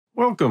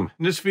Welcome.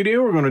 In this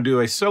video, we're going to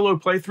do a solo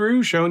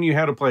playthrough showing you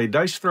how to play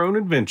Dice Throne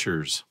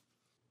Adventures.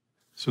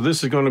 So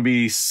this is going to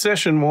be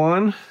session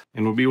 1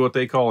 and will be what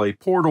they call a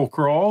portal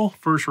crawl.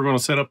 First, we're going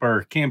to set up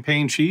our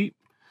campaign sheet.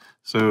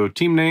 So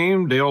team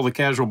name, Dale the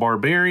Casual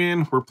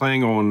Barbarian. We're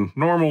playing on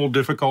normal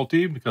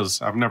difficulty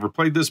because I've never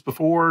played this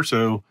before,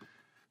 so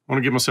I want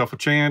to give myself a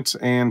chance.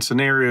 And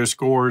scenario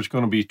score is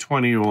going to be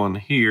 20 on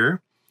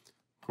here.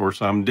 Of course,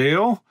 I'm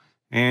Dale.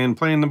 And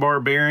playing the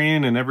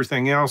Barbarian and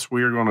everything else,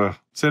 we are going to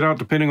set out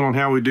depending on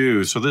how we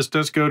do. So this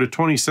does go to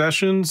 20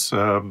 sessions.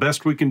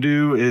 Best we can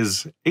do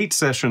is 8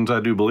 sessions, I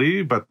do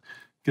believe, but I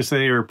guess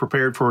they are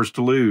prepared for us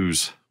to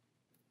lose.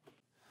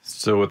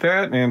 So with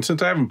that, and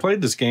since I haven't played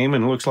this game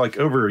in looks like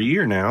over a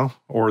year now,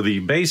 or the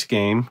base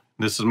game,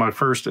 this is my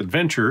first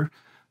adventure,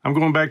 I'm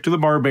going back to the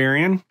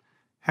Barbarian.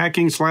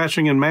 Hacking,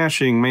 slashing, and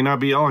mashing may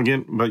not be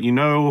elegant, but you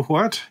know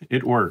what?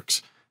 It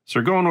works. So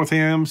we're going with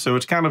him, so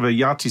it's kind of a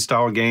Yahtzee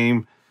style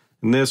game.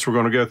 In this, we're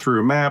going to go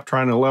through a map,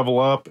 trying to level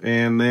up,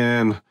 and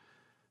then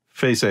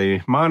face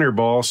a minor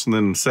boss. And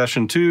then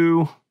session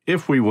 2,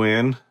 if we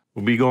win,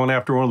 we'll be going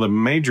after one of the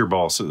major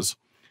bosses.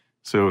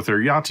 So with their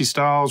Yahtzee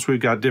styles, we've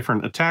got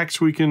different attacks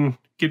we can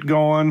get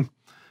going.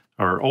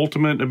 Our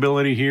ultimate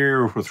ability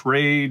here with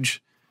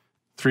Rage,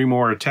 3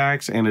 more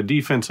attacks, and a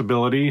defense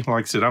ability.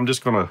 Like I said, I'm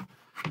just going to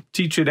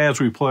teach it as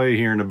we play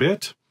here in a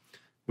bit.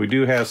 We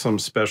do have some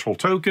special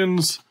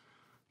tokens,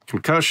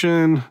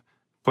 concussion.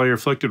 Player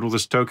afflicted with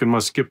this token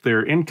must skip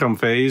their income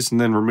phase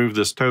and then remove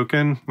this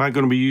token. Not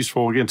going to be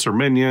useful against our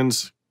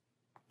minions,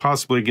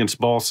 possibly against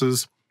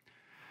bosses.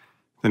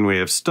 Then we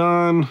have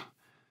stun.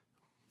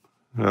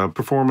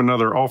 Perform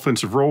another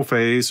offensive roll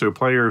phase. So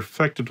player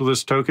affected with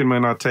this token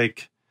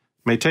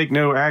may take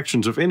no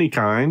actions of any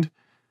kind.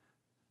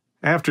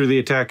 After the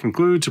attack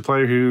concludes, a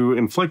player who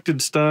inflicted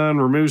stun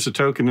removes the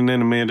token and then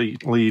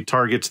immediately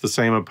targets the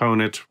same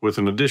opponent with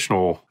an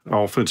additional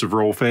offensive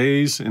roll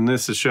phase. And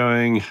this is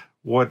showing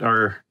what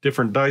our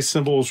different dice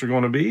symbols are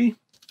going to be.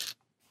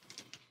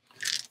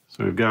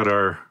 So we've got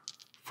our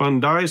fun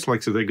dice. Like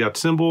I said, they've got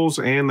symbols,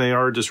 and they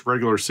are just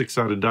regular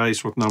 6-sided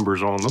dice with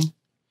numbers on them.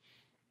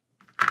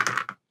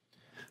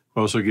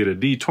 We also get a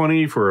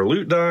D20 for a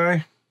loot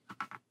die.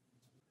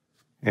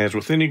 As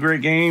with any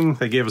great game,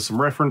 they gave us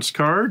some reference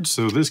cards.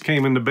 So this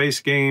came in the base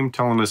game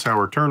telling us how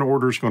our turn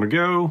order is going to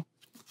go.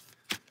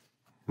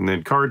 And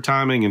then card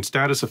timing and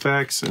status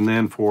effects. And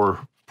then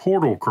for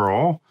portal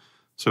crawl,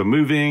 so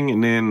moving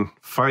and then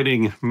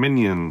fighting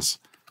minions.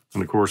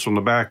 And of course on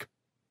the back,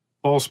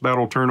 boss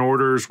battle turn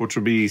orders, which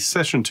will be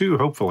session 2,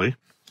 hopefully.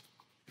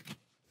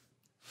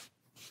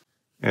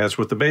 As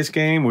with the base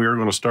game, we are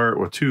going to start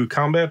with 2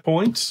 combat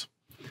points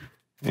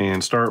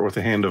and start with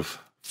a hand of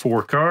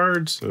 4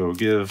 cards. So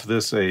give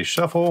this a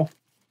shuffle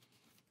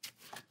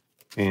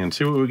and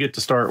see what we get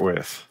to start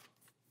with.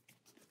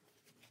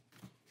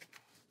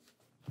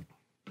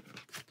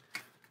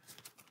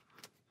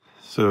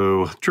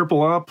 So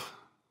triple up.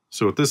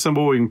 So with this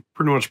symbol, we can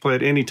pretty much play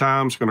at any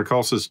time. It's going to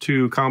cost us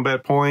 2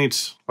 combat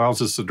points. Allows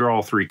us to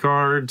draw 3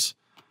 cards.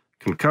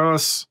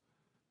 Concuss.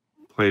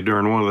 Play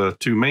during one of the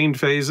 2 main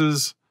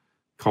phases.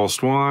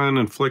 Cost 1.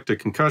 Inflict a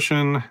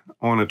concussion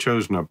on a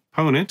chosen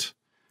opponent.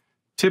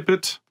 Tip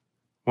it.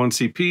 1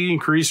 CP.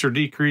 Increase or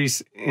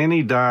decrease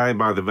any die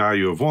by the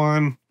value of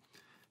 1.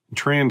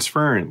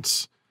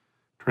 Transference.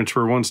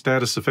 Transfer 1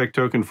 status effect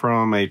token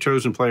from a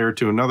chosen player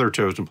to another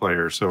chosen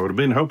player. So I would have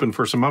been hoping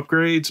for some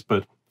upgrades,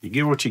 but you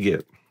get what you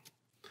get.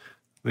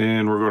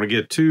 Then we're going to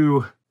get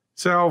 2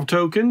 salve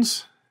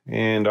tokens,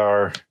 and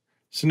our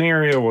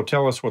scenario will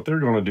tell us what they're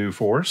going to do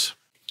for us.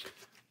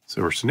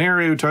 So our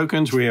scenario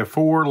tokens, we have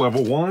 4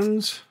 level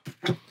 1s.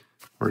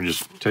 We're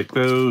just take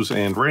those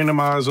and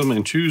randomize them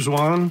and choose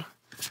one.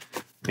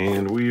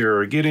 And we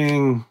are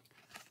getting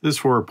this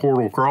for a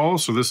portal crawl.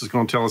 So this is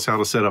going to tell us how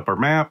to set up our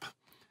map,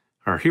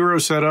 our hero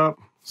setup.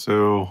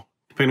 So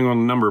depending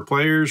on the number of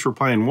players, we're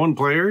playing 1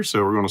 player.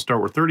 So we're going to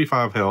start with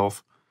 35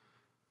 health.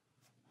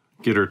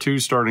 Get our 2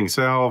 starting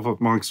salve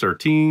amongst our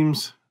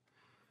teams.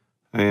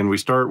 And we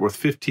start with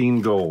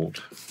 15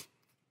 gold.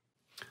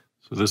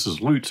 So this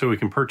is loot, so we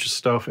can purchase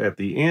stuff at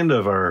the end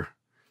of our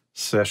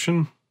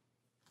session.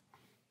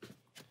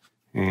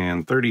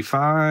 And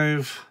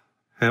 35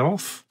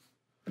 health.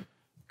 Of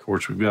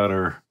course, we've got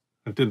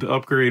I did the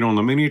upgrade on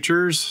the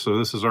miniatures. So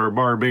this is our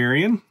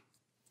Barbarian.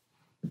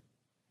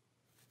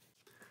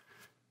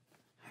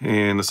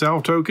 And the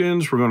salve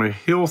tokens, we're going to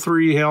heal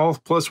 3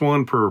 health, plus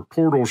 1 per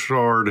portal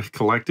shard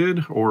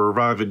collected, or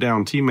revive a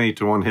down teammate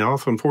to 1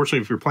 health. Unfortunately,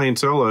 if you're playing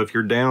solo, if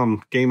you're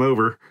down, game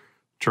over.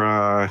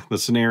 Try the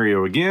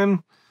scenario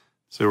again.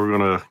 So we're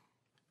going to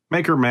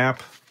make our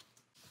map.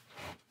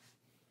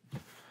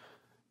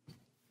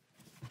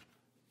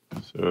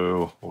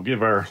 So we'll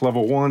give our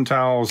level 1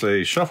 tiles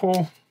a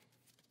shuffle.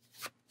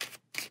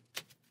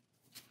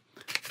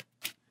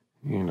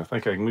 And I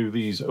think I can move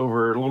these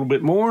over a little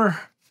bit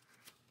more.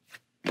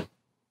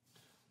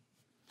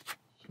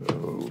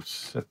 So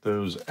set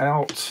those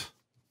out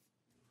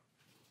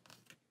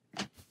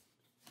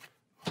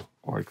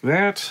like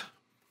that.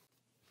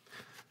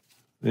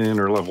 Then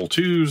our level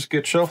 2s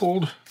get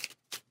shuffled.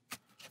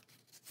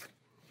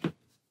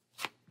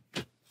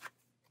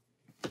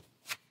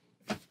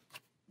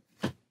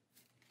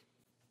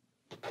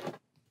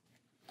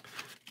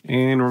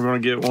 And we're going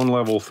to get one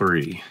level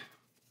 3.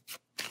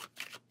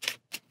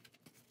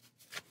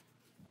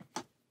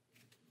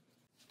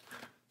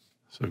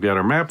 So we've got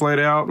our map laid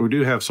out. We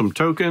do have some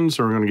tokens.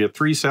 So we're going to get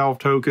 3 salve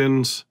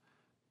tokens,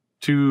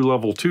 2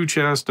 level 2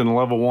 chests, and a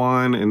level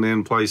 1, and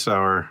then place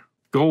our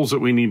goals that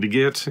we need to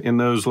get in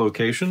those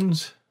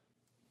locations.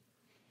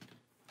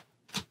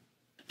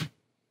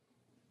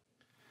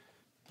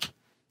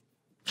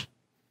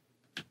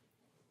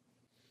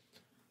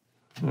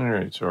 All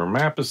right, so our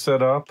map is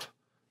set up.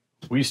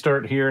 We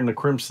start here in the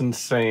Crimson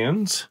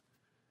Sands.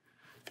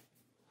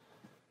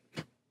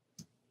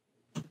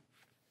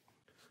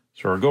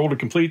 So our goal to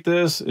complete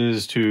this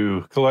is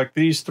to collect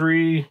these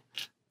 3.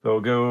 They'll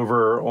go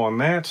over on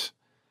that.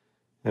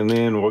 And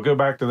then we'll go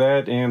back to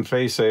that and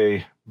face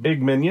a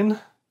big minion.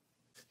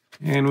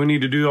 And we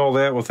need to do all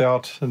that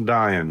without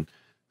dying.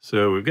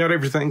 So we've got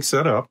everything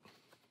set up.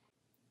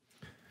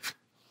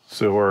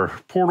 So our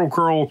portal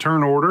crawl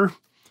turn order.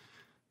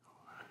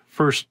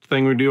 First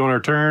thing we do on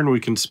our turn, we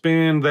can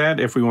spend that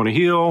if we want to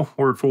heal.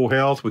 We're at full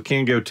health. We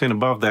can go 10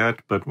 above that,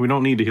 but we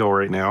don't need to heal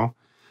right now.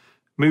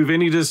 Move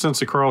any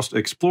distance across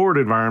explored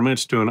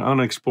environments to an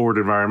unexplored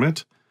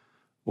environment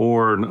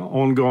or an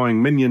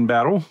ongoing minion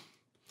battle.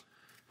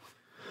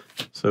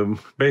 So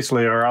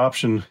basically our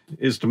option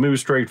is to move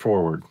straight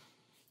forward.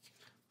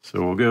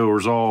 So we'll go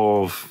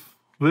resolve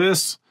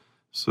this.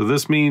 So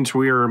this means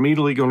we are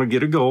immediately going to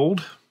get a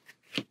gold.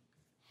 So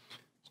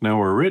now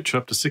we're rich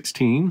up to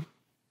 16.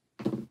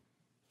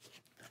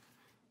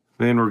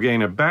 Then we're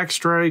getting a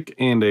backstrike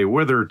and a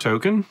wither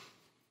token.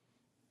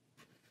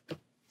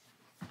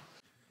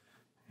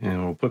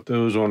 And we'll put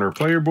those on our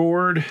player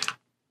board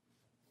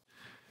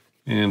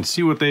and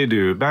see what they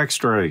do.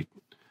 Backstrike.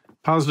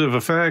 Positive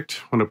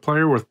effect. When a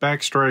player with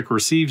backstrike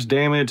receives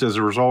damage as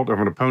a result of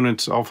an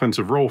opponent's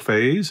offensive roll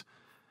phase,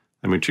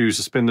 then we choose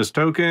to spend this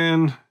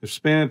token. If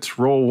spent,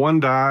 roll 1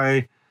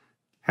 die,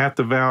 half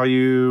the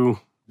value,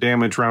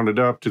 damage rounded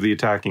up to the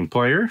attacking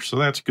player. So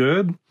that's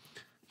good.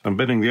 I'm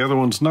betting the other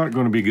one's not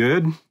going to be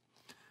good.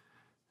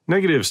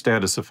 Negative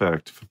status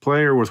effect. If a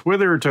player with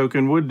Wither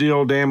token would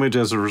deal damage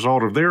as a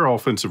result of their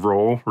offensive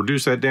roll,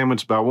 reduce that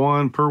damage by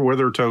 1 per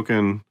Wither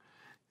token,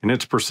 and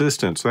it's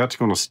persistent. So that's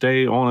going to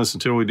stay on us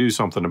until we do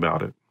something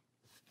about it.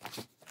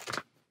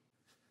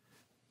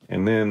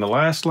 And then the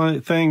last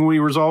thing we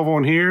resolve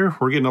on here,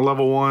 we're getting a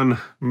level 1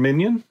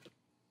 minion.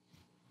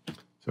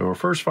 So our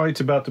first fight's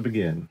about to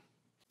begin.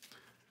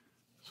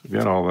 So we've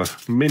got all the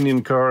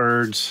minion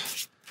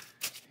cards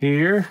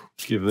here.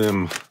 Give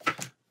them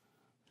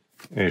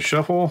a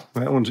shuffle.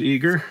 That one's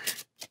eager.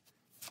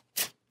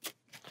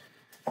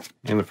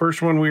 And the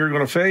first one we are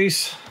going to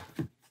face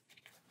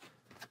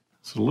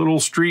is a little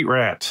street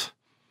rat.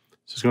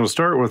 So it's going to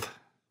start with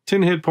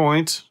 10 hit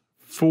points,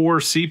 4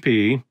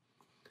 CP.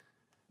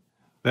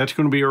 That's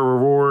going to be our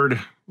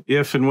reward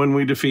if and when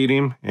we defeat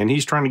him. And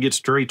he's trying to get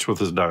straights with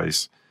his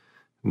dice.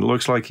 And it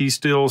looks like he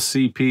steals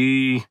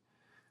CP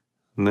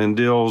and then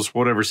deals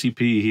whatever CP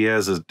he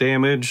has as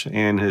damage.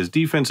 And his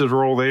defensive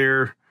roll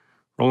there,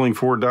 rolling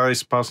 4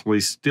 dice, possibly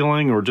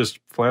stealing or just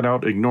flat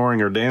out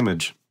ignoring our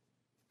damage.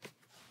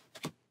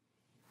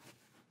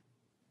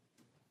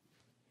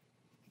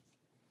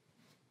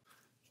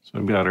 So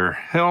I've got our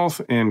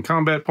health and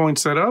combat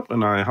points set up,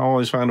 and I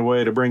always find a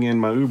way to bring in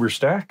my Uber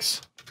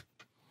stacks.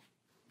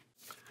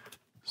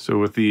 So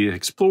with the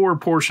explore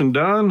portion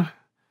done,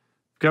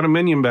 I've got a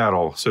minion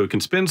battle. So it can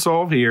spin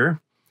solve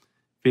here.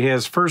 If he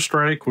has first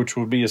strike, which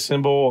would be a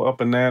symbol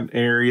up in that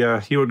area,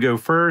 he would go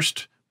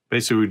first.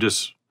 Basically, we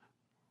just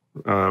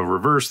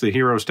reverse the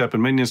hero step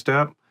and minion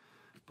step.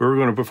 But we're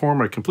going to perform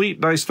a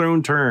complete dice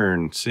thrown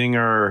turn, seeing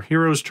our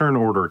hero's turn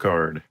order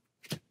card.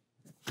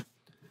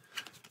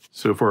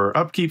 So for our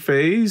upkeep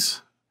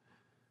phase,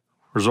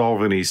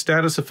 resolve any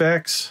status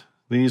effects.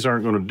 These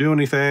aren't going to do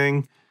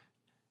anything.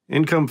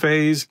 Income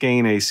phase,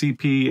 gain a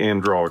CP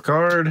and draw a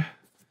card.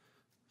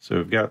 So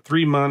we've got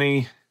 3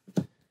 money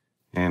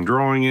and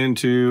drawing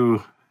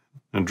into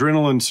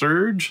Adrenaline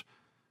Surge.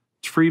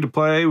 It's free to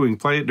play. We can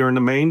play it during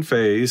the main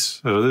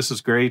phase. So this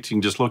is great. You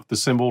can just look at the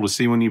symbol to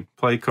see when you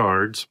play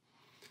cards.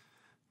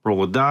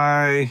 Roll a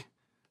die.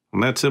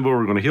 On that symbol,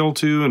 we're going to heal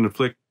 2 and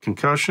inflict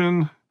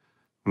concussion.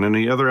 And then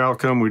the other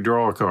outcome, we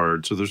draw a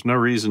card. So there's no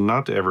reason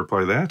not to ever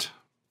play that.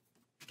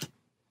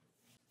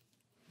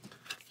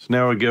 So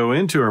now we go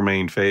into our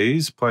main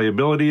phase, play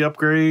ability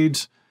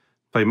upgrades,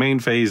 play main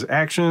phase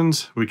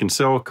actions. We can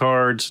sell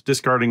cards,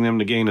 discarding them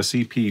to gain a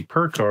CP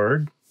per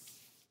card.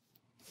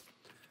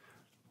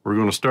 We're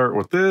going to start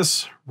with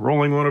this,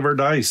 rolling one of our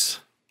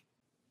dice.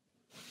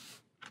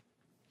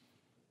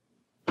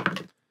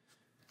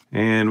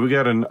 And we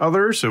got an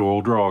other, so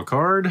we'll draw a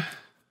card.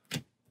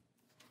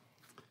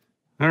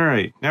 All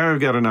right, now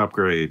we've got an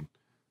upgrade.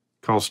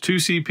 Costs 2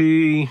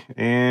 CP,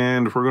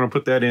 and we're going to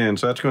put that in.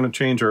 So that's going to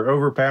change our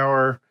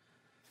overpower.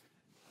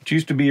 It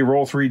used to be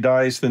roll 3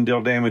 dice, then deal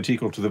damage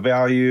equal to the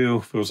value.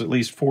 If it was at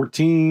least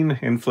 14,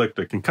 inflict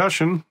a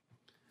concussion.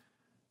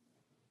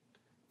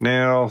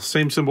 Now,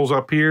 same symbols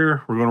up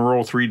here. We're going to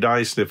roll 3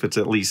 dice. If it's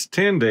at least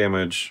 10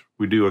 damage,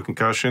 we do a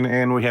concussion,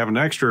 and we have an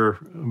extra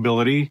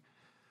ability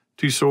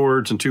 2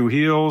 swords and 2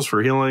 heals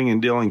for healing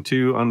and dealing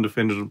 2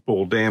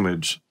 undefendable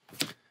damage.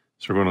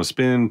 So we're going to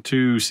spend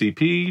 2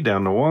 CP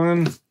down to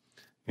 1,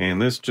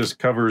 and this just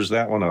covers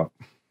that one up.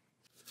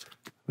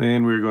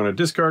 Then we're going to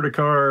discard a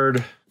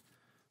card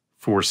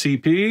for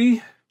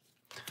CP,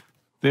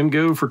 then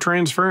go for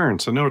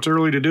transference. I know it's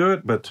early to do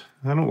it, but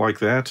I don't like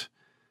that.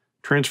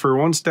 Transfer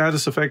 1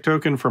 status effect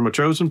token from a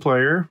chosen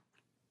player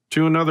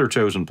to another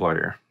chosen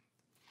player.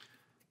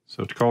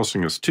 So it's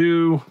costing us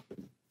 2.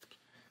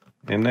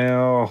 And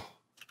now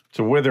it's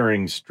a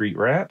Withering Street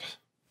Rat.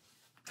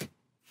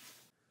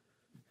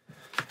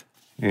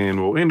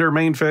 And we'll end our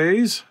main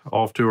phase,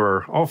 off to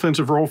our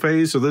offensive roll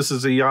phase. So this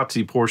is the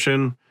Yahtzee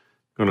portion.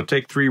 Going to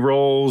take 3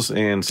 rolls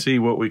and see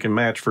what we can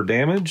match for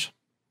damage.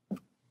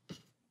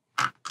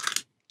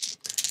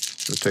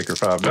 So take our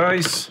 5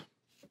 dice.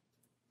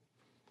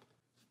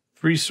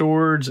 3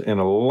 swords and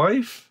a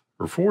life,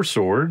 or 4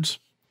 swords.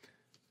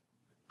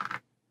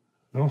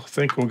 Well, I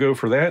think we'll go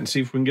for that and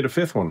see if we can get a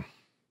 5th one.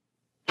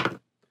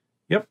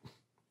 Yep.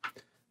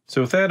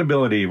 So with that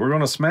ability, we're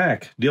going to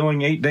smack,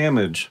 dealing 8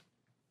 damage.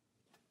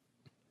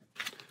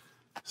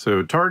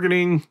 So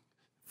targeting,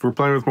 if we're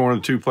playing with more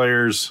than 2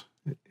 players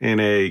in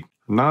a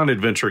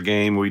non-adventure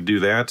game, we do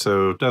that.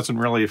 So it doesn't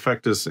really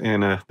affect us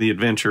in the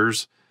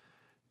adventures.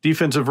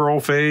 Defensive roll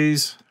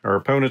phase, our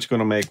opponent's going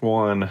to make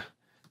 1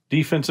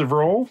 defensive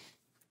roll.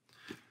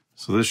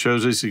 So this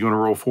shows us he's going to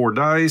roll 4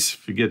 dice.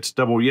 If he gets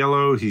double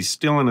yellow, he's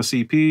still in a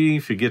CP.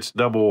 If he gets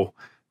double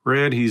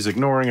red, he's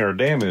ignoring our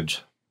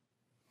damage.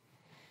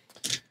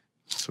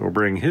 So we'll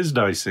bring his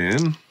dice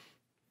in.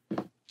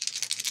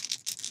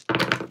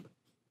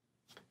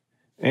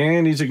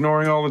 And he's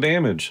ignoring all the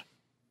damage.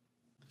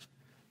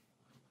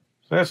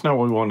 So that's not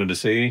what we wanted to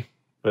see,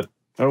 but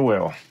oh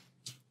well.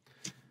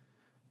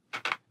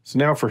 So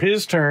now for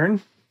his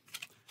turn,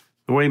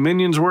 the way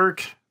minions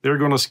work, they're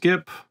going to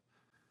skip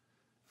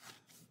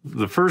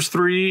the first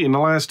 3 and the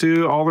last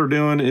 2. All they're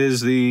doing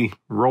is the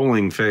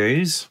rolling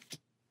phase.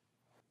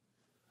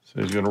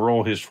 So he's going to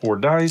roll his 4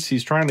 dice.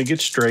 He's trying to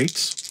get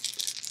straights.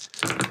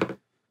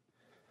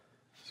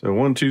 So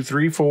 1, 2,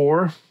 3,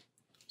 4.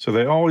 So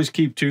they always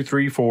keep 2,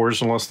 3,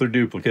 4s unless they're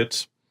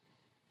duplicates.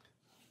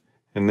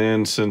 And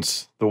then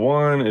since the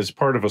 1 is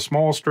part of a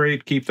small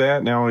straight, keep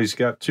that. Now he's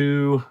got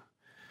 2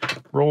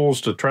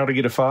 rolls to try to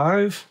get a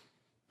 5,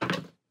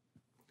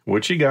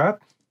 which he got.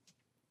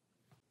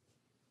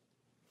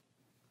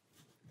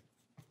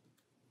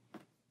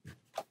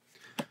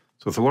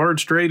 So with a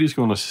large straight, he's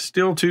going to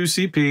steal 2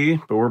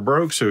 CP, but we're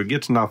broke, so he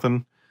gets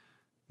nothing.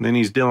 And then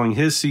he's dealing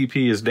his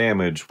CP as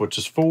damage, which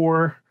is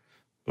 4.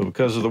 But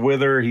because of the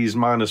wither, he's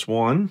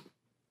 -1.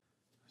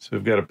 So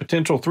we've got a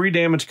potential 3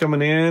 damage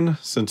coming in.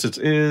 Since it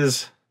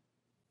is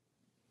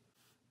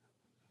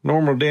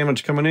normal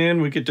damage coming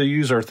in, we get to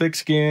use our thick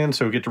skin,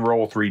 so we get to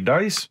roll 3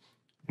 dice.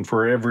 And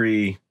for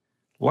every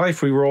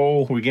life we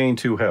roll, we gain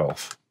 2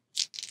 health.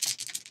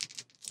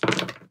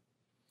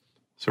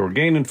 So we're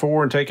gaining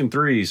 4 and taking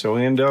 3, so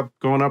we end up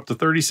going up to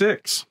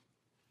 36.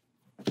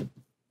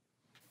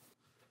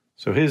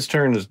 So his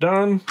turn is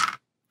done.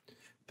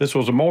 This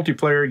was a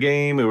multiplayer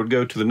game, it would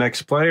go to the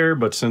next player,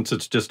 but since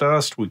it's just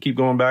us, we keep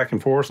going back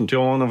and forth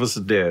until one of us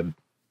is dead.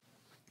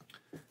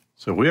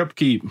 So we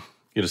upkeep,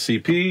 get a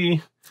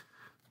CP,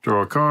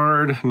 draw a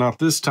card. Not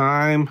this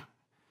time.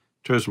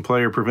 Chosen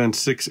player prevents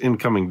 6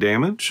 incoming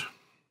damage.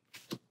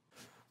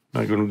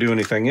 Not going to do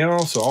anything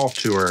else, so off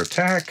to our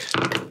attack.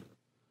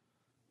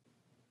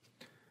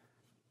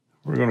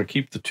 We're going to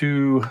keep the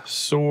 2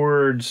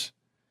 swords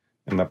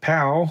and the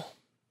POW.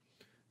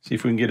 See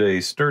if we can get a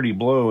sturdy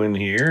blow in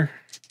here.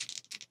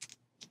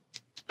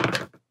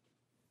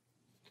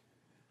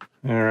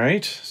 All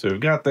right, so we've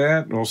got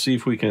that. We'll see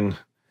if we can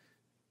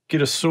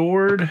get a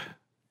sword.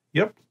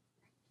 Yep.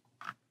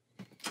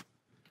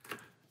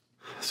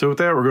 So with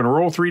that, we're going to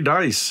roll 3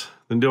 dice,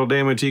 then deal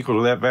damage equal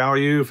to that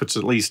value. If it's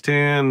at least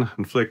 10,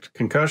 inflict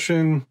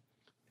concussion,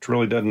 which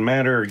really doesn't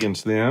matter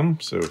against them.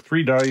 So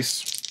 3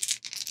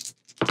 dice,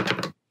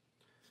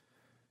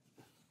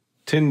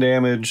 10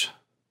 damage.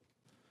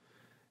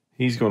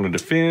 He's going to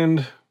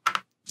defend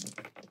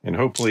and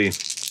hopefully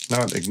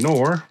not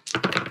ignore.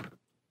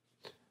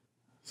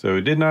 So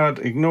he did not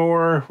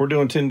ignore. We're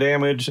doing 10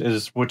 damage,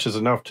 which is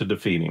enough to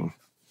defeat him.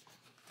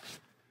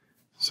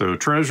 So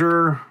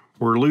treasure,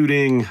 we're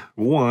looting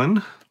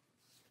 1.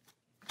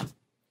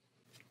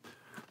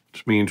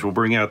 Which means we'll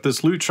bring out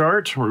this loot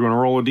chart. We're going to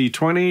roll a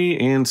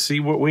d20 and see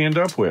what we end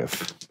up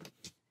with.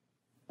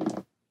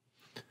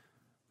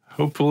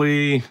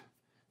 Hopefully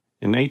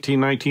in 18,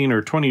 19,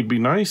 or 20 would be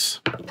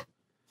nice.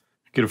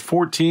 Get a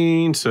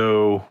 14,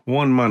 so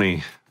 1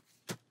 money.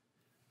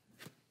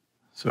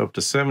 So up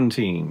to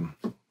 17.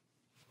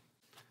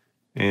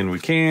 And we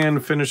can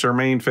finish our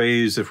main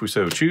phase if we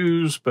so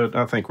choose, but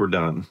I think we're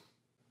done.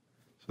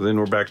 So then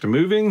we're back to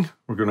moving.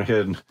 We're going to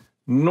head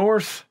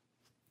north.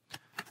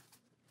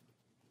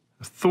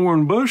 A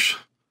thorn bush.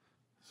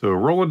 So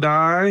roll a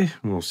die,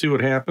 and we'll see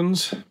what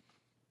happens.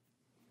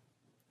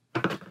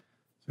 So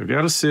we've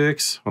got a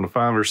 6. On a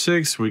 5 or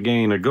 6, we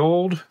gain a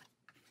gold.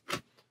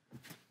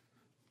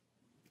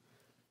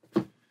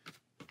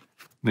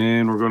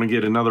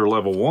 get another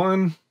level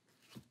 1.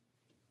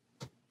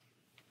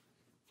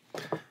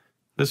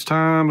 This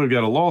time we've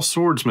got a Lost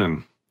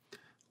Swordsman.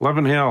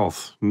 11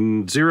 health,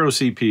 0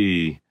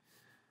 CP.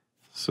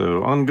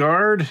 So on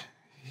guard,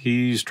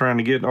 he's trying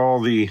to get all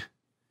the,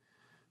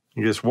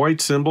 I guess,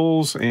 white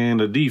symbols and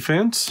a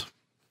defense.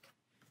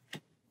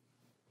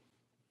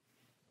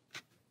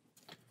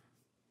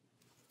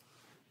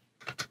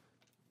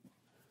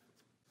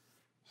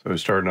 So we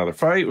start another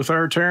fight with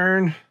our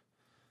turn.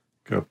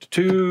 Go up to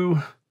 2.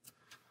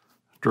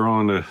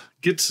 Drawing to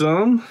get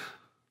some.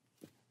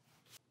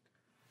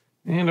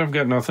 And I've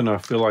got nothing I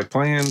feel like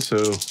playing,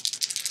 so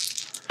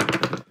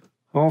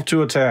off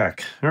to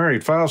attack. All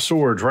right, 5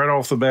 swords right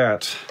off the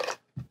bat.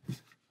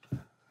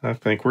 I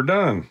think we're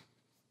done.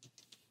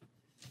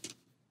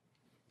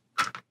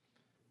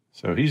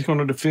 So he's going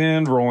to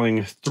defend,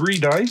 rolling 3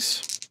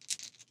 dice.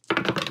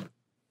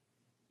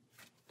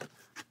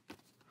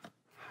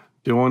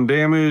 Deal 1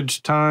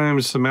 damage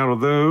times the amount of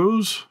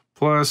those,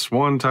 plus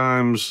 1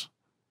 times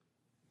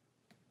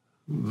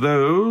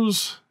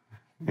those,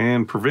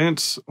 and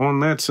prevents on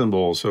that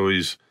symbol. So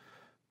he's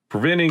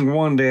preventing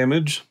 1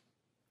 damage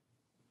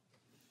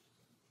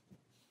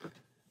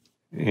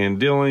and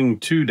dealing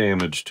 2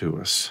 damage to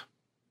us.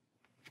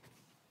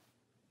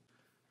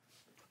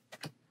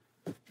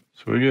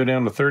 So we go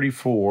down to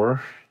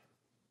 34.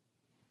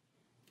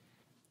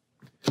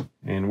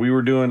 And we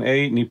were doing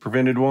 8 and he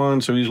prevented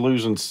 1, so he's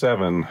losing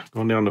 7.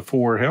 Going down to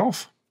 4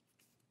 health.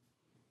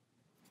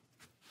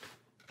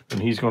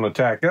 And he's going to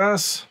attack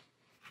us.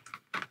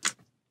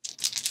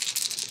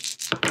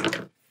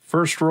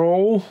 First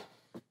roll.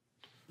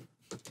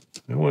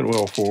 It went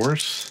well for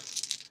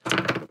us.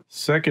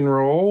 Second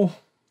roll.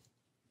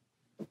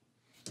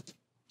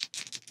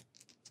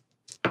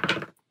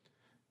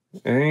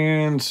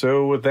 And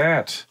so with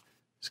that,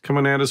 he's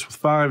coming at us with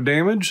 5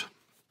 damage.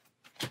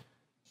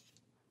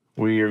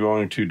 We are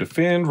going to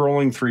defend,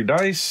 rolling 3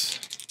 dice.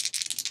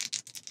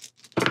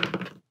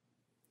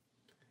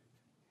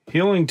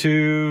 Healing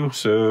 2,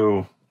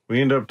 so we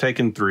end up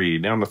taking 3,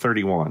 down to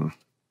 31.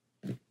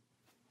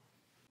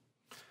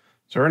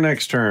 So our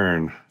next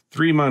turn,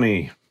 3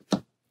 money.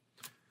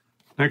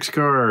 Next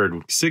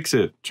card, 6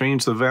 it.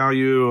 Change the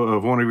value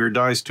of one of your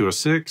dice to a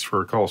 6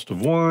 for a cost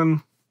of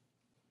 1.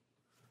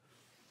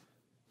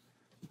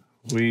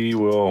 We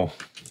will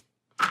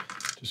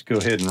just go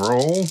ahead and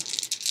roll.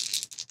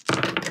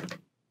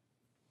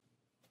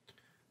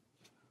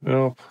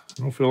 Well,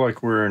 I don't feel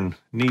like we're in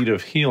need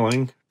of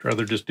healing. I'd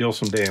rather just deal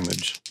some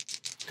damage.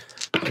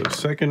 So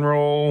second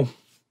roll.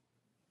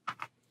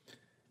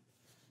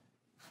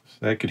 So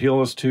that could heal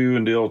us 2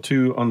 and deal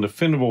 2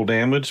 undefendable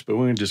damage, but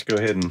we can just go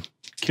ahead and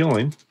kill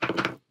him.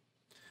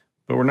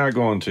 But we're not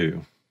going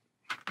to.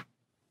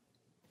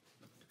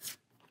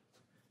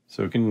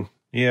 So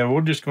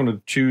we're just going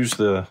to choose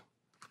the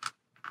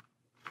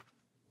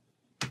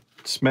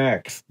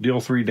smack, deal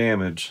 3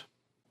 damage.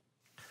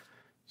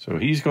 So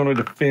he's going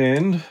to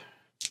defend.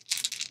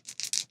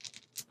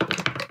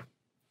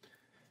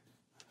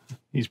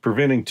 He's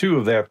preventing 2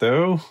 of that,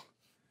 though,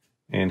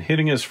 and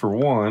hitting us for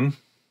 1.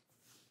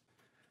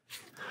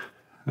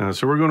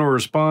 So we're going to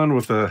respond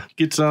with a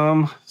get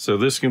some. So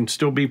this can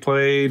still be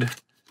played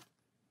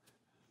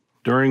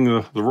during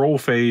the roll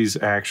phase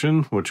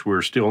action, which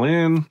we're still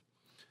in.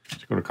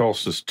 It's going to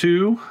cost us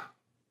 2.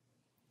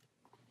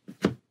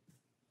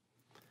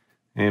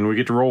 And we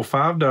get to roll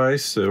 5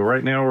 dice. So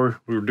right now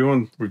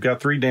we've got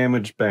 3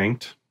 damage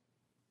banked.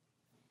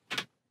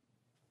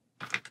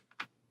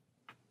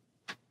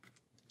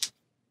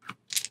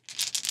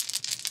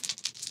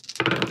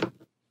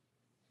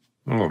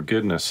 Oh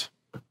goodness.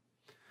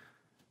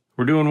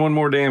 We're doing 1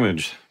 more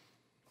damage.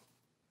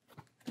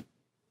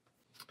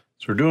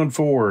 So we're doing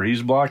 4.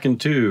 He's blocking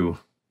 2.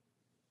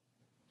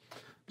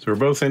 So we're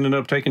both ending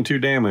up taking 2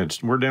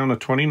 damage. We're down to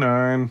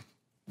 29.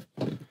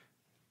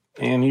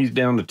 And he's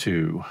down to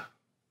 2.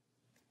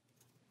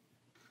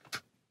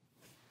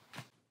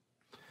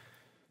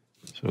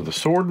 So the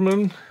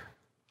swordman.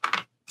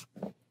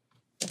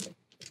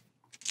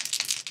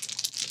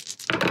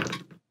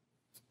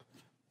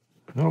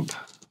 Nope.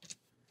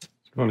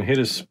 It's going to hit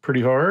us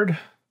pretty hard.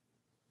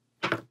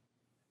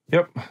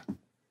 Yep.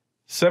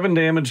 7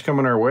 damage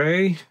coming our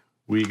way.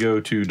 We go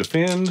to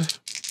defend.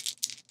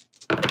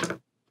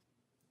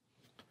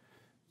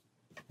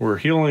 We're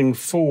healing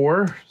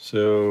 4,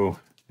 so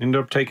end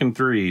up taking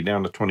 3,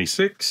 down to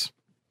 26.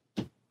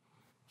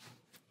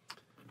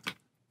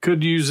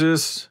 Could use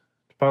this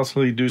to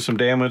possibly do some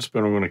damage,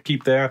 but I'm going to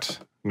keep that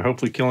and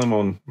hopefully kill him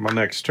on my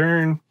next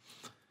turn.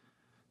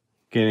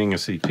 Gaining a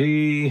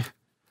CP.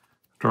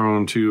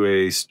 Drawn to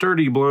a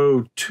sturdy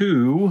blow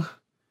 2.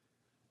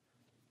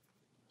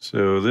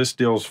 So this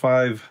deals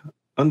 5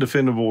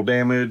 undefendable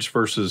damage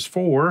versus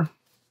 4.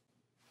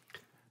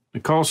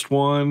 It costs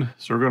 1,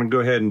 so we're going to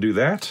go ahead and do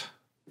that.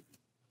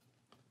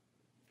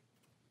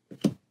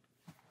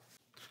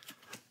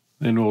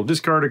 Then we'll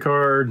discard a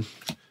card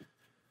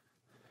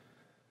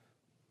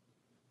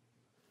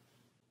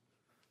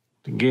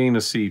to gain a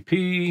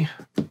CP.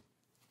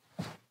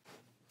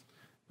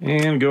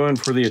 And go in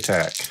for the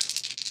attack.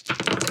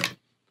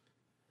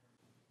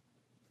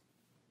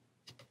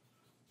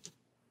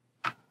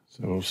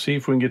 So we'll see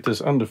if we can get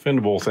this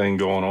undefendable thing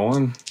going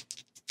on.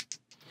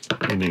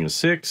 Ending a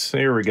 6.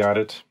 There, we got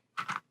it.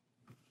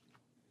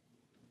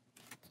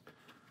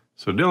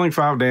 So dealing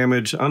 5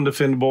 damage,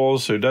 undefendable,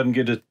 so doesn't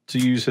get to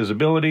use his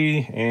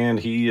ability, and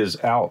he is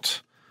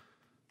out.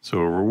 So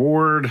a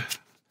reward,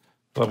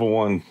 level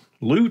 1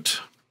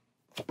 loot,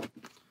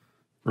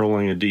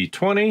 rolling a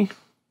d20,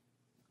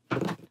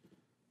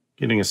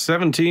 getting a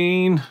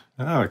 17,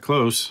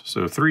 close,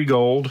 so 3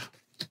 gold,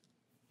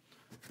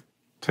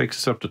 takes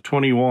us up to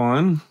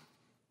 21.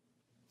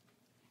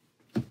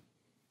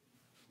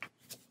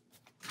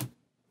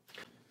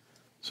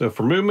 So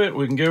for movement,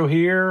 we can go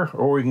here,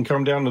 or we can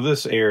come down to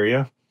this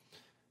area.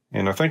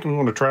 And I think I'm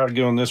going to try to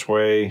go in this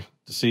way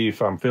to see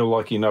if I feel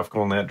lucky enough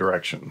going that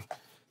direction.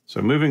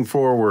 So moving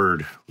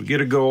forward, we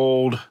get a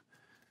gold,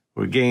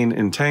 we gain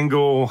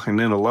Entangle, and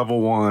then a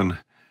level 1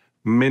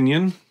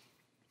 minion.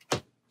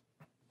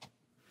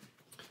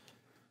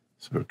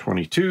 So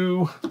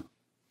 22.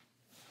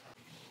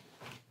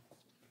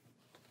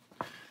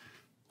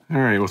 All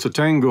right, with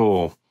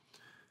Entangle,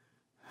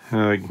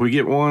 we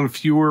get 1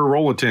 fewer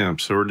roll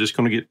attempts, so we're just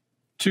going to get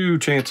 2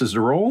 chances to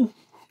roll.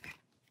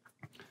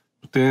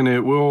 But then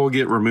it will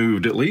get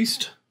removed at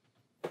least.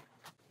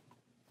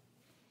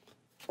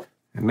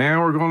 And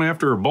now we're going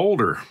after a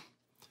boulder.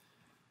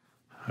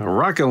 A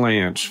Rocket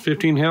Lance,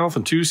 15 health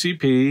and 2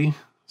 CP.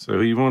 So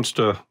he wants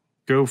to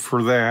go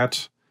for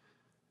that.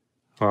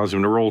 Allows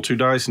him to roll 2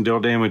 dice and deal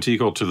damage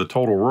equal to the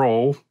total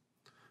roll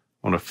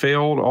on a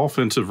failed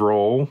offensive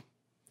roll.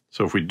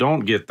 So if we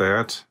don't get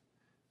that,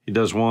 he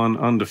does 1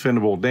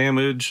 undefendable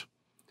damage,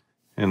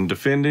 and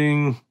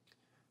defending,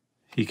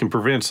 he can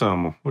prevent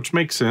some, which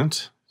makes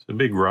sense. It's a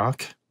big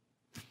rock.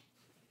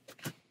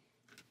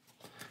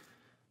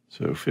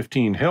 So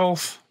 15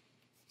 health.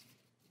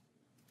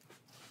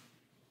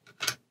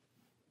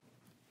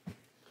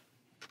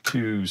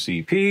 Two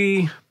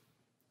CP.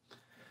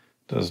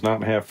 Does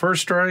not have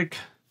first strike.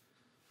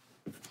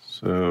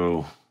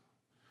 So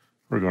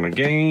we're going to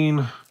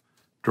gain,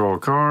 draw a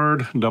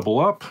card, double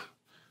up.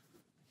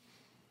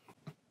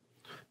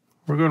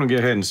 We're going to go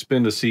ahead and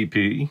spend a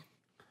CP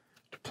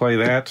to play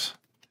that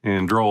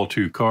and draw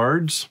 2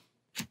 cards.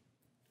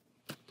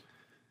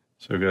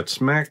 So we've got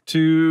Smack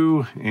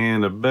 2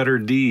 and a Better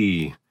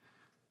D.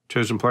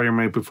 Chosen player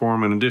may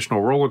perform an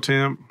additional roll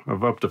attempt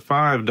of up to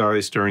 5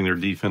 dice during their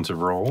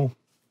defensive roll.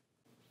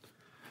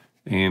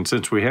 And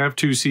since we have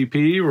 2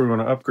 CP, we're going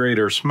to upgrade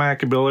our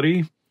Smack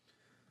ability.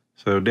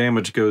 So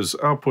damage goes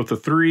up with a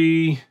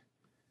 3,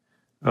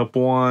 up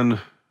 1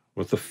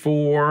 with a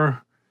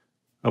 4,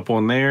 up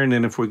on there, and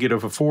then if we get a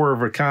 4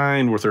 of a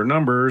kind with our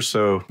numbers,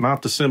 so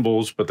not the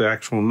symbols, but the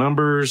actual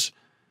numbers,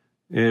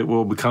 it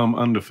will become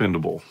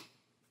undefendable.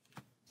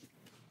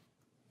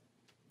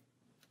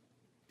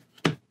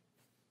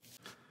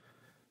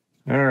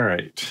 All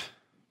right.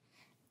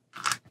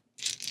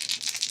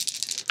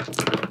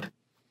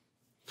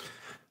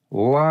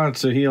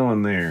 Lots of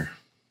healing there.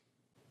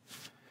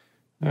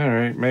 All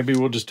right, maybe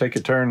we'll just take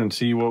a turn and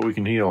see what we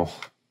can heal.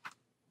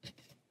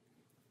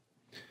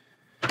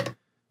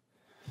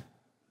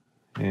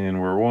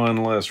 And we're 1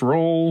 less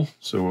roll,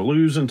 so we'll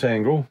lose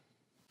Entangle.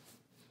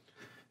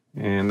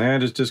 And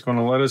that is just going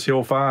to let us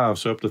heal 5,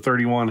 so up to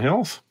 31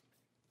 health.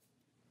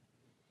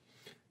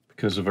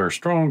 Because of our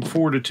strong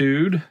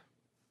fortitude.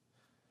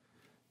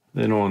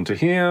 Then on to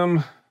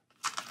him.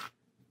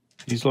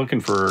 He's looking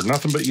for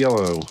nothing but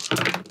yellow.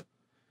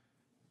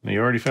 He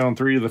already found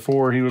 3 of the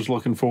 4 he was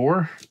looking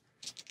for.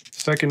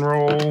 Second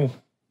roll,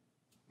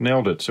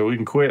 nailed it, so we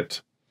can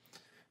quit.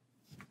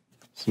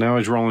 So now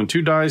he's rolling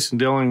 2 dice and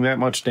dealing that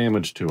much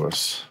damage to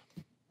us.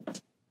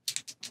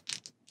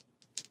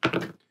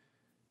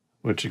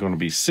 Which is going to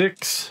be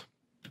 6.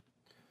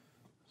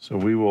 So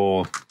we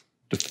will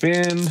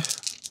defend.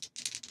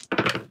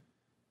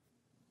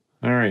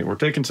 All right, we're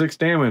taking 6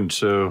 damage,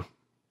 so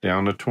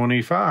down to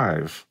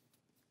 25.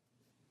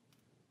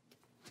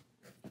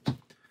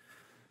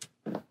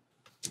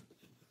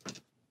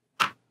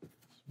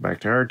 Back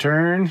to our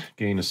turn,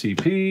 gain a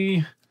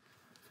CP.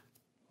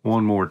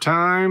 1 more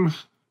time.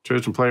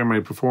 Chosen player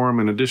may perform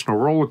an additional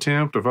roll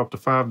attempt of up to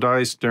 5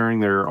 dice during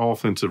their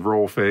offensive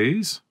roll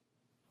phase.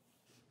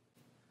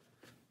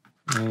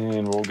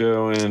 And we'll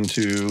go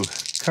into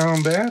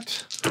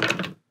combat.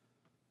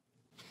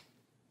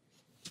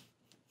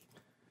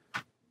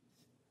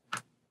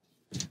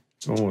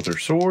 Going with our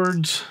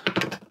swords.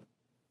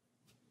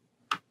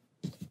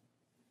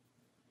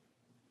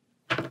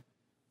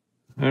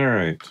 All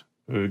right,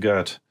 we've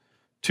got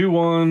 2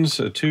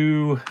 1s, a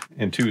 2,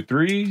 and 2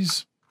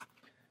 3s.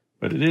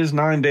 But it is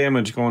 9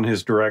 damage going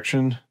his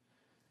direction.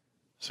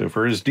 So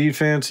for his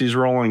defense, he's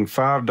rolling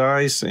 5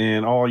 dice,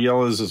 and all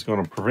yellows is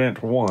going to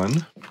prevent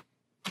 1.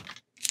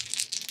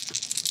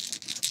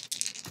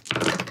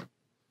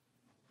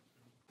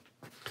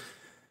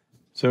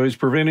 So he's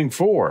preventing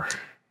 4.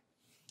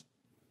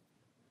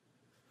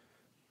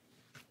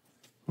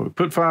 We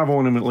put 5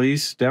 on him at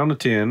least, down to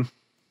 10.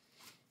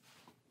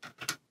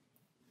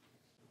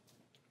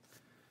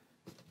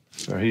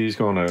 So he's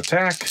going to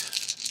attack.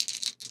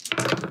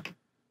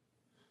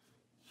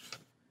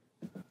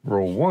 Roll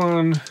roll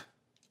 1,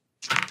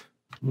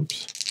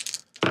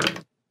 oops,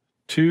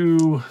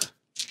 2,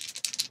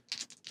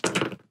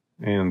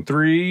 and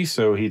 3.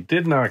 So he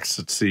did not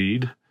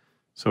succeed.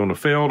 So in a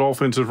failed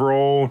offensive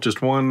roll,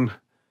 just 1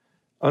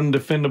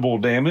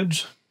 undefendable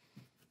damage.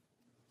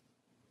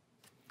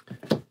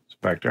 So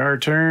back to our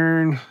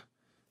turn.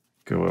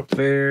 Go up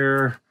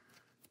there.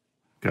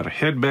 Got a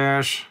head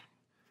bash.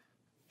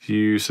 If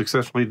you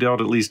successfully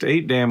dealt at least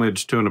 8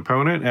 damage to an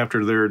opponent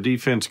after their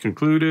defense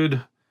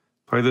concluded,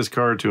 play this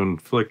card to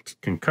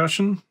inflict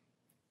concussion.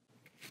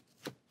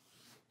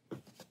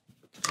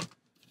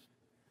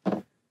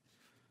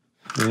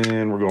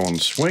 And we're going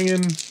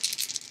swinging.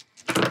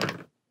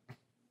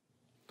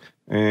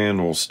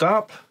 And we'll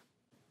stop.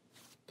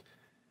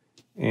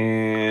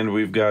 And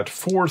we've got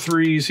 4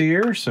 3s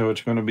here, so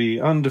it's going to be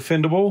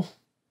undefendable.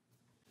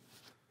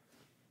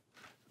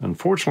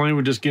 Unfortunately,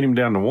 we just get him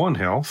down to 1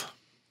 health.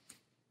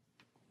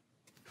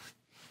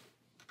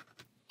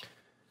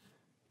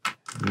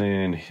 And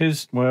then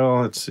his,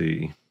 well, let's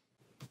see.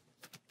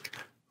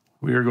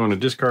 We are going to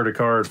discard a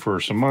card for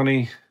some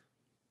money.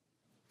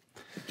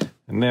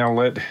 And now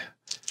let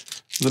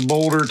the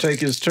boulder take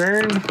his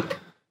turn.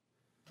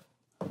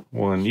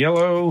 1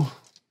 yellow.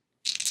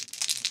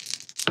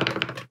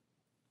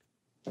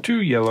 2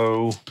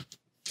 yellow.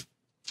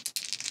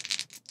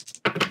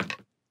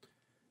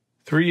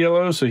 3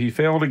 yellow, so he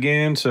failed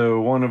again,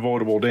 so 1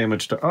 avoidable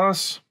damage to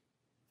us.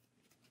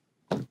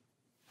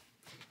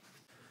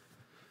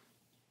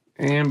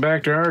 And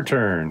back to our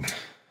turn.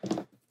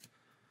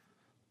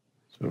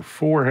 So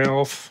 4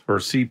 health, or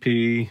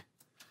CP.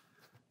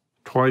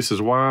 Twice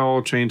as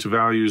wild, change the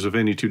values of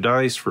any 2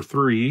 dice for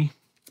 3.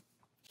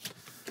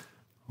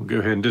 We'll go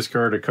ahead and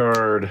discard a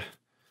card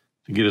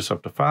to get us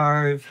up to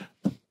 5.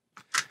 And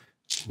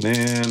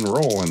then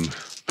rolling.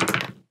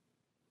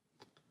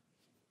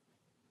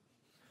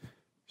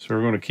 So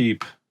we're going to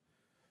keep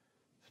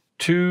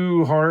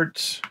 2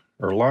 hearts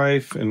or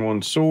life and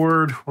 1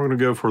 sword. We're going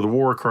to go for the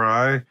War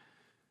Cry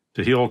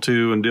to heal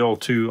 2 and deal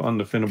 2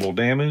 undefendable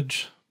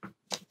damage.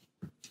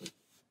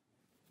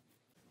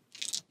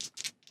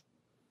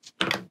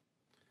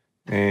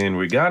 And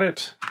we got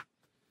it.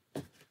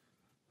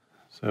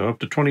 So up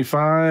to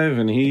 25,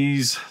 and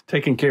he's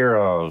taken care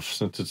of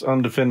since it's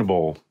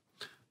undefendable.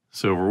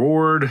 So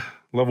reward,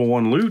 level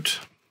 1 loot.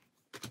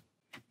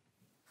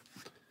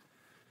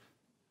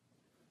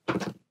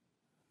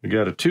 We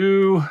got a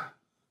 2,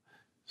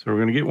 so we're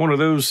going to get one of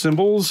those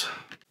symbols.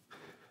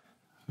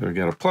 So we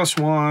got a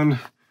 +1,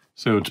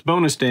 so it's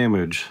bonus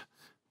damage.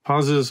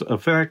 Pauses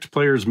effect,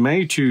 players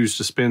may choose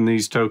to spend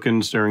these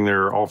tokens during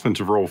their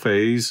offensive roll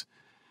phase.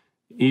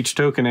 Each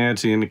token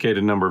adds the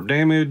indicated number of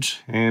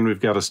damage, and we've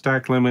got a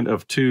stack limit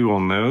of 2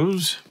 on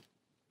those.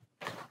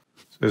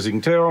 So as you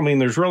can tell, I mean,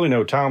 there's really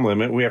no time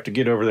limit. We have to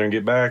get over there and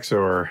get back, so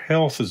our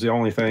health is the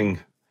only thing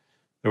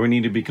that we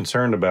need to be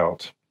concerned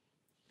about.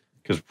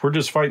 Because we're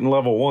just fighting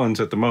level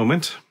 1s at the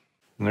moment,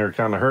 and they're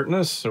kind of hurting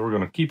us, so we're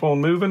going to keep on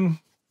moving.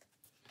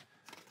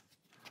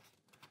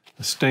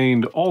 A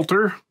stained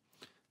altar.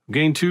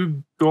 Gain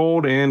 2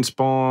 gold and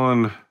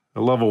spawn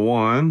a level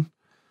 1.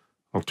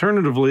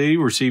 Alternatively,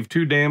 receive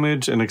 2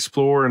 damage and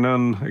explore an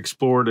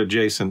unexplored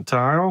adjacent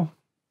tile.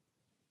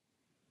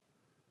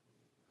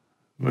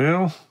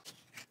 Well,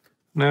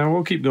 now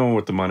we'll keep going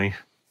with the money.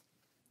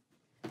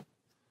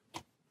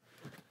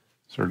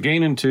 So we're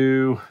gaining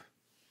 2.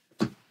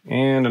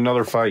 And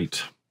another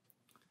fight.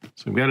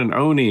 So we've got an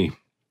Oni.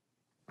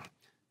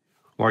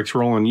 Likes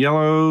rolling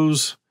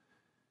yellows.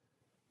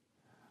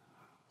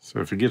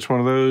 So if he gets one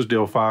of those,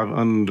 deal 5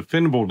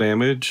 undefendable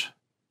damage.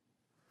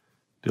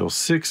 Deal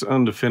 6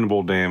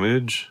 undefendable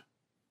damage.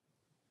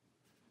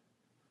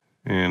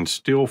 And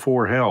steal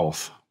 4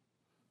 health.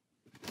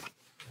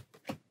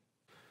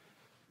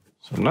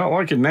 So I'm not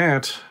liking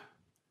that.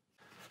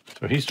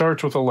 So he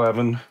starts with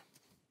 11.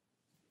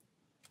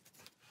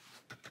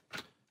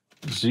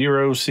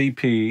 0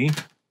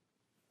 CP.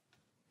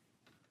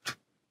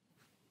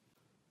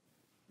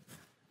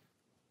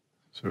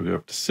 So we go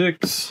up to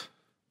 6.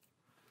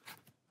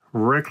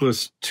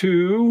 Reckless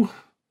 2,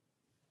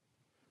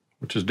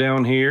 which is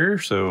down here.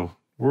 So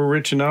we're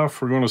rich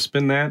enough. We're going to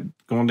spend that,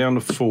 going down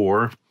to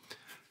 4.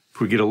 If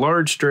we get a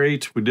large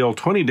straight, we deal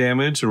 20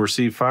 damage and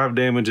receive 5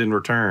 damage in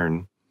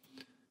return.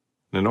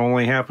 And it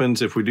only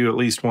happens if we do at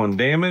least 1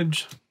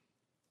 damage.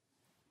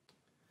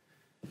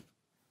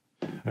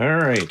 All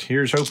right,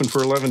 here's hoping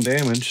for 11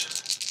 damage.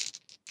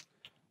 Let's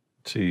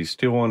see,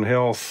 still 1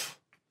 health.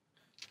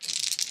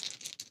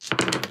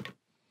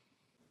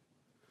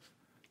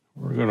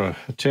 We're going to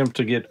attempt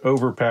to get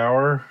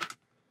overpower.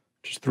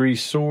 Just 3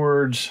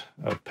 swords,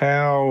 a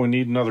POW. We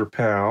need another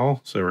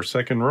POW. So our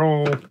second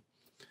roll,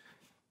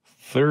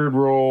 third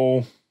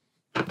roll,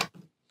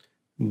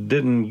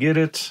 didn't get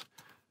it.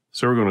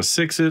 So we're going to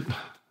 6 it,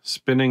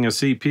 spending a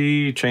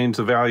CP, change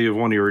the value of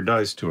one of your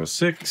dice to a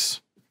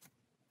 6.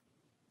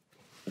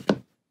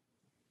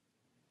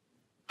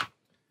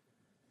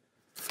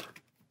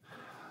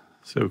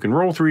 So we can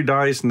roll 3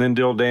 dice and then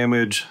deal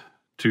damage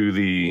to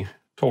the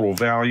total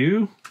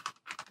value.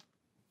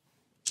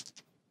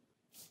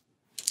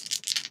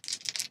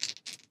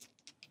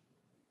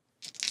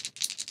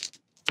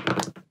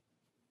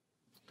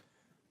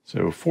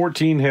 So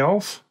 14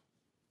 health,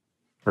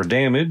 or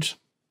damage.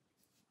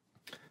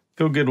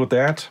 Feel good with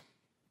that.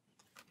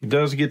 He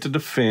does get to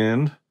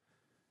defend.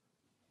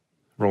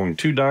 Rolling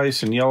 2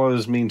 dice and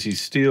yellows means he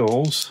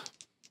steals.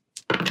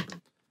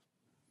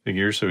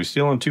 Figure, so he's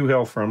stealing 2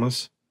 health from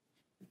us.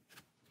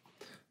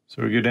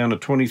 So we go down to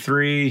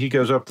 23. He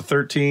goes up to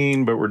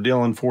 13, but we're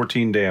dealing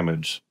 14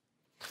 damage.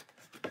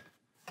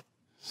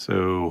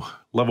 So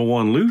level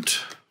 1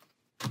 loot.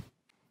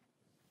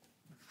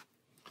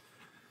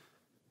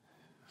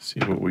 See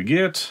what we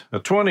get. A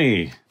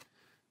 20.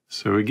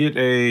 So we get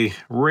a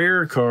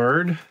rare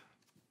card.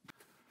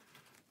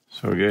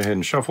 So we go ahead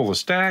and shuffle the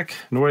stack.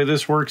 And the way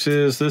this works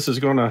is it's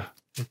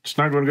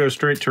not going to go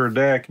straight to our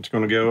deck. It's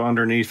going to go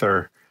underneath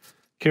our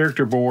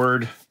character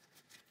board.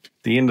 At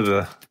the end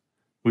of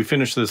we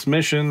finish this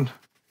mission,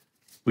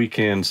 we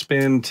can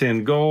spend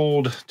 10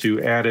 gold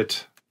to add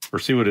it, or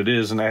see what it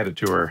is and add it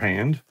to our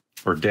hand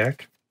or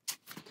deck.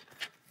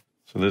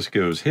 So this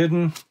goes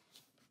hidden.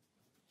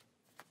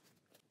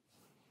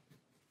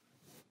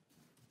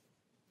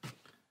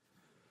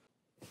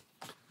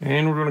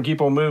 And we're going to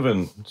keep on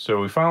moving. So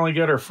we finally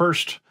got our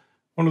first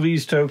one of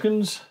these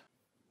tokens,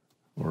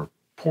 or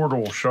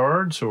portal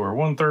shard. So we're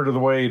 1/3 of the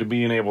way to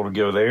being able to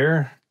go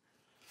there.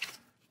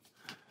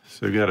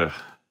 So we got a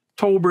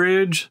toll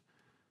bridge,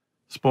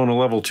 spawn a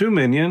level 2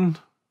 minion.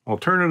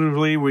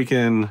 Alternatively, we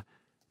can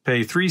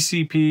pay 3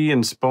 CP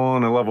and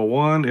spawn a level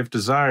 1. If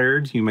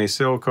desired, you may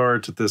sell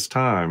cards at this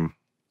time.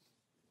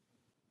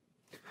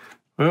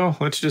 Well,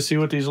 let's just see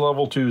what these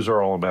level 2s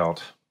are all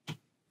about.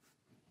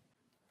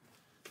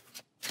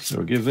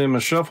 So give them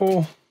a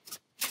shuffle.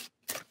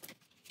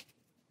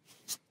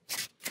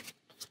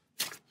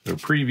 So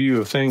preview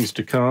of things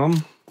to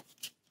come.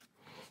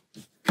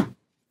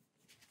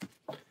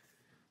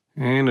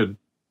 And a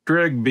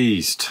Dreg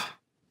Beast.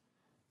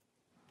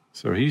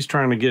 So he's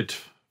trying to get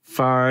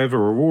 5.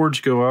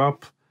 Rewards go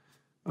up.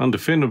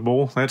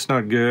 Undefendable. That's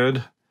not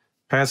good.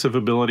 Passive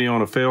ability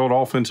on a failed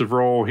offensive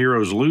roll.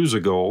 Heroes lose a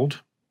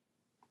gold.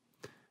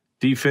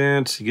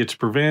 Defense. He gets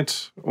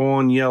prevent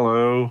on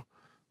yellow.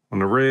 On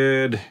the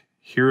red,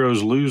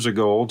 heroes lose a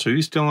gold. So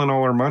he's stealing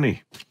all our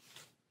money.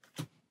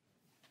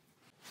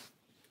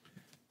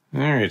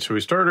 All right, so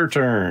we start our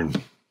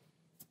turn.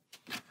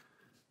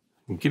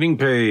 Getting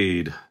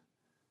paid.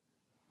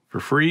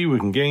 For free, we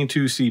can gain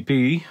 2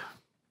 CP.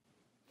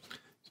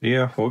 So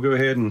yeah, we'll go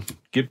ahead and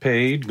get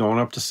paid, going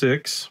up to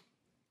 6.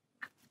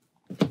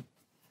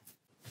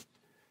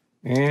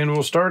 And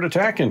we'll start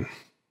attacking.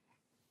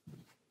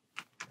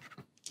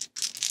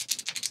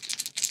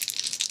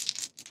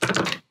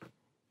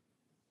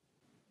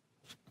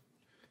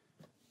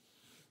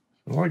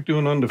 I like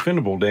doing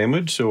undefendable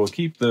damage, so we'll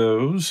keep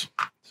those.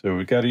 So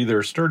we've got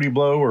either Sturdy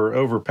Blow or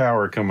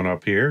Overpower coming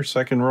up here.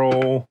 Second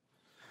roll,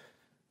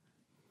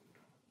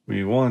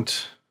 we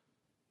want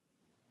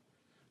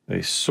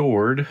a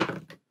sword.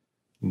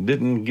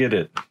 Didn't get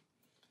it.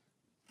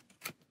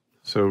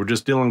 So we're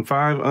just dealing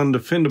 5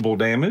 undefendable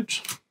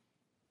damage.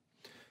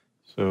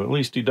 So at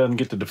least he doesn't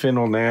get to defend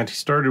on that. He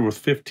started with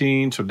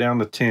 15, so down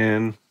to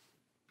 10.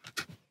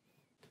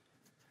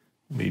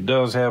 He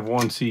does have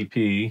 1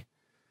 CP.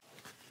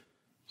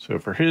 So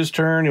for his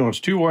turn, he wants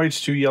 2 whites,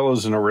 2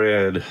 yellows, and a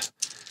red.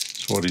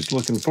 That's what he's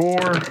looking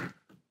for.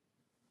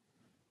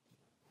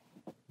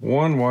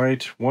 1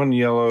 white, 1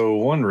 yellow,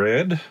 1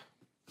 red.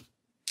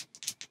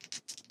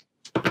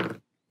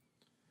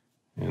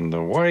 And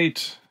the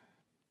white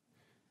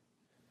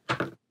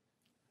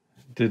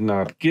did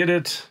not get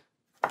it.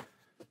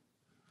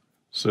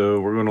 So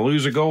we're going to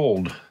lose a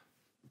gold.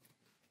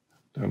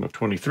 Down to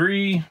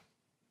 23.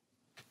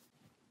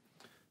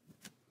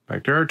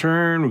 Back to our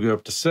turn, we go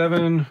up to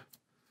 7.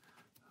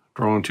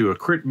 Draw into a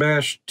Crit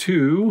Bash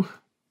 2,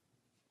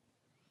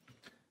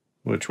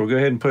 which we'll go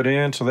ahead and put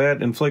in. So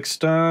that inflicts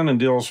stun and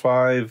deals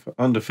 5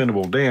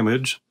 undefendable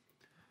damage.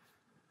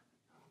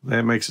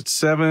 That makes it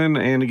 7,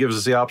 and it gives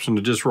us the option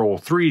to just roll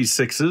 3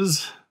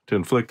 6s to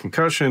inflict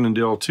concussion and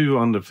deal 2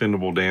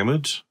 undefendable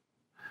damage.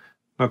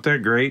 Not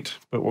that great,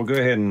 but we'll go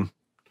ahead and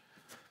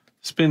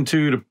spin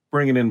 2 to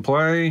bring it in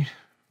play.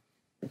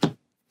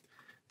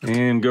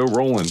 And go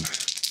rolling.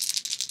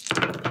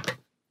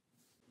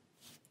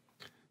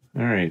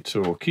 All right,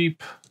 so we'll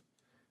keep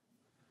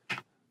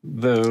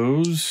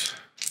those.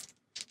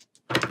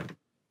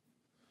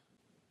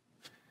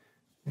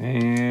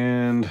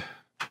 And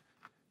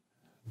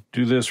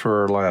do this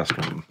for our last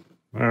one.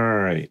 All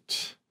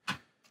right.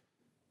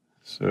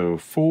 So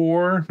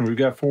 4, we've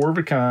got 4 of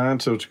a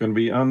kind, so it's going to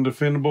be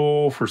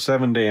undefendable for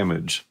 7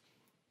 damage.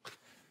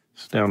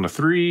 It's down to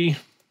 3.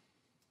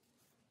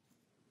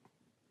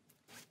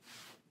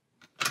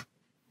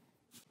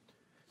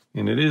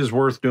 And it is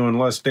worth doing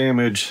less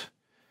damage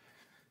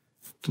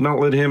to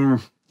not let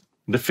him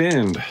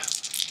defend.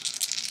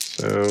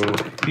 So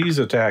he's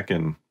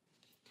attacking.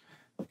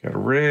 Got a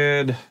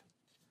red,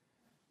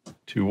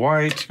 2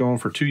 whites, going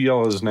for 2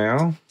 yellows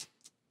now.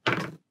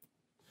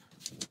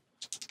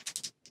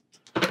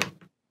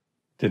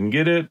 Didn't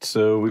get it,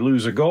 so we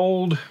lose a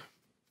gold.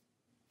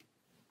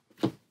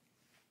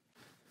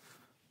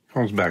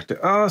 Comes back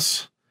to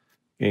us.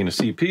 gain a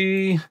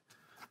CP,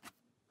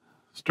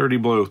 sturdy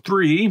blow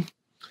 3.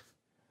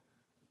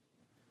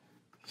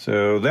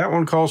 So that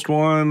one cost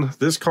 1,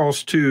 this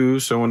costs 2.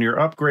 So when you're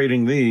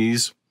upgrading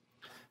these,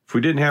 if we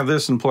didn't have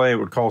this in play, it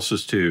would cost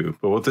us 2.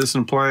 But with this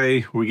in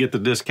play, we get the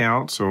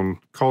discount, so it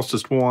costs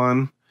us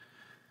 1.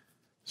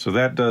 So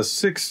that does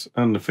 6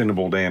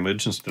 undefendable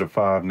damage instead of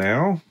 5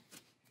 now.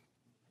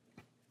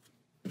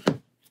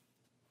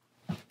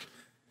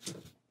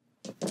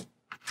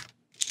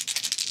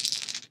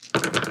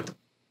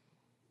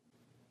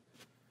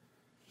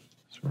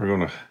 So we're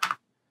going to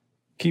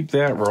keep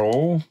that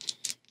roll.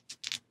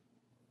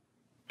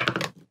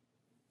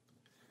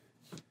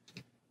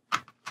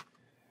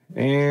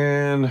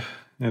 And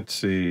let's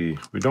see,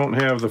 we don't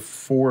have the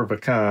 4 of a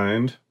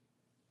kind.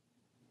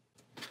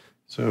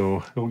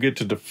 So he'll get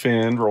to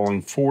defend,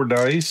 rolling 4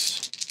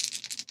 dice.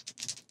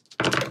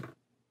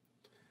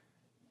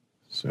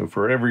 So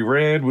for every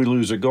red, we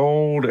lose a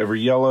gold.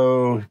 Every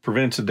yellow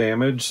prevents a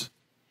damage.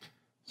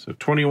 So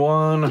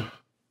 21.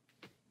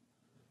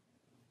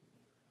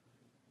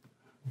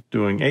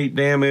 Doing 8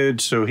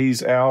 damage, so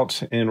he's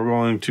out, and we're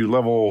going to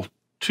level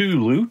 2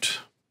 loot.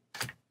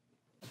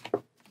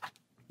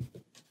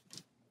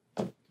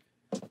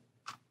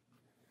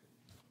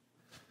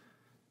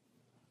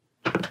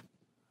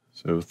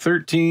 So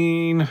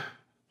 13,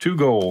 2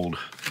 gold.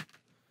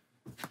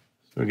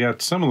 So we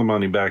got some of the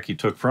money back he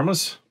took from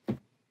us.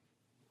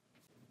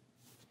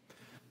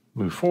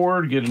 Move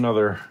forward, get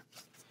another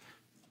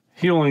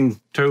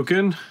healing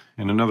token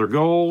and another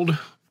gold.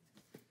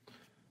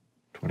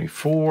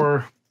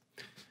 24.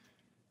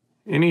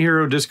 Any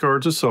hero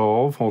discards a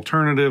solve.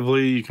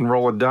 Alternatively, you can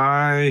roll a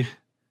die.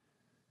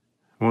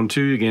 1,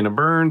 2, you gain a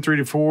burn. 3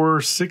 to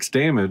 4, 6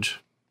 damage.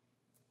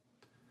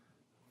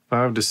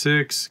 5 to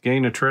 6,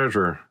 gain a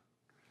treasure.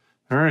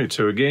 All right,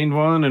 so we gained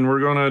 1, and we're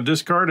going to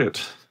discard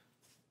it.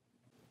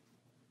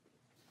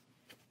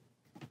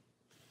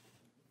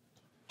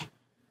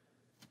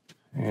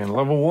 And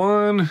level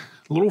 1,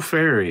 little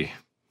fairy.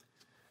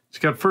 It's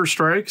got first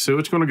strike, so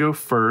it's going to go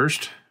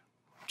first.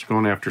 It's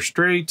going after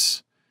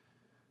straights.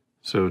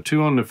 So 2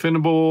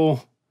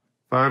 undefendable,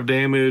 5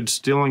 damage,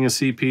 stealing a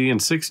CP,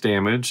 and 6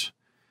 damage.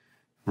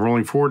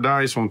 Rolling 4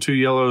 dice on 2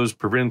 yellows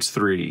prevents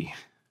 3.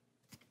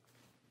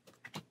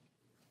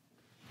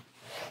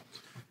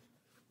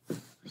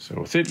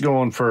 So with it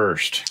going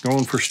first,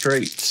 going for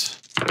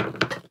straights.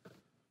 So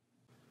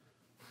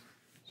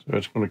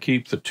it's going to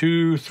keep the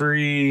 2,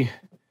 3,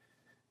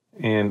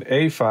 and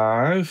a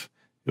 5.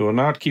 It will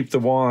not keep the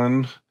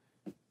 1.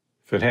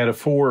 If it had a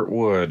 4, it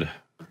would.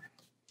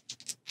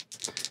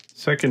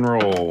 Second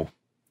roll.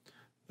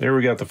 There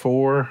we got the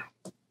 4.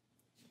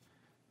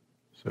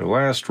 So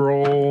last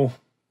roll.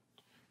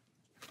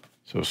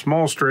 So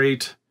small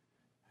straight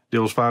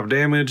deals 5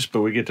 damage,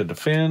 but we get to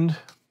defend.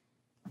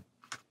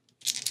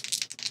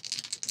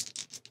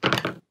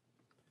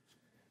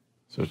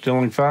 So it's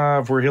dealing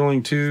 5, we're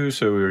healing 2,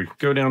 so we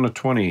go down to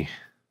 20.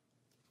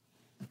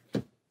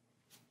 So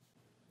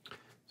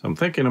I'm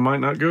thinking I might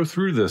not go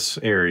through this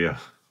area.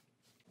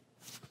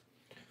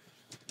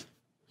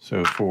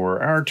 So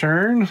for our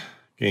turn,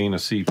 gain a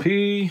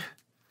CP,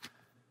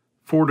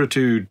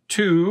 Fortitude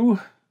 2.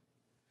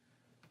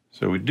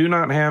 So we do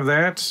not have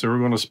that, so we're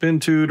going to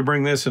spend 2 to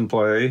bring this in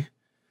play.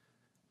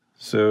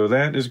 So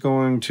that is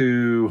going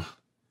to,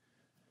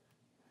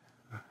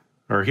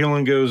 our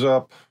healing goes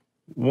up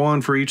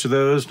 1 for each of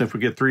those, and if we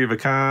get 3 of a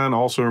kind,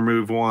 also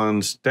remove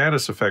 1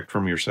 status effect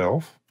from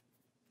yourself.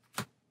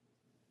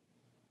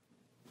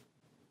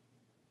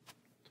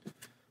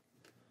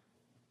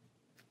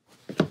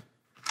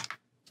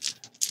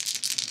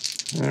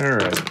 All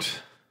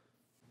right.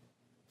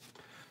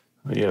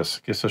 Yes,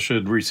 I guess I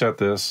should reset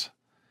this.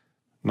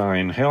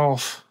 9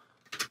 health,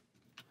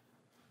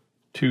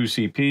 2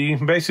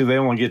 CP. Basically, they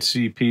only get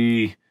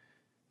CP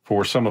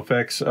for some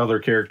effects other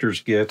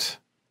characters get,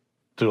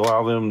 to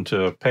allow them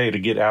to pay to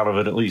get out of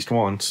it at least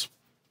once.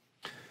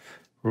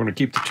 We're going to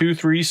keep the 2,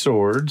 3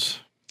 swords.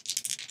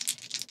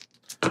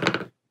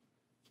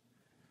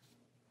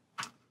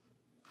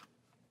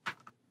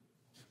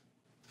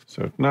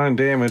 So it's 9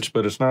 damage,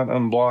 but it's not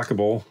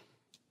unblockable.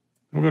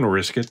 I'm going to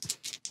risk it.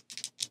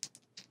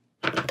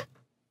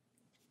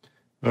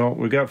 Well,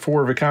 we got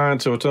 4 of a kind,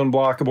 so it's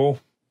unblockable,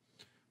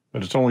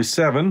 but it's only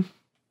 7.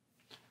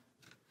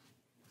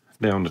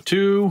 Down to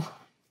 2.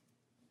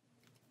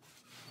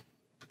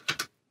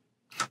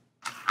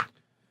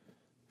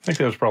 I think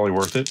that was probably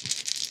worth it.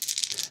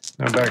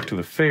 Now back to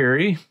the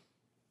fairy.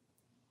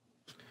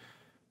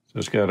 So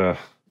it's got a,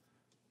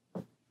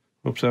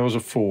 oops, that was a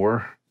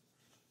 4.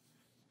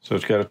 So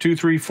it's got a 2,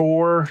 3,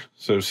 4.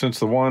 So since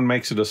the 1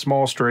 makes it a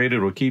small straight, it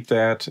will keep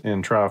that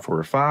and try for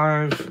a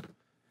 5.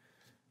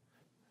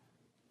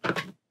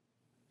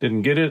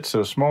 Didn't get it,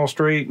 so small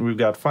straight, and we've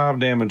got 5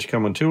 damage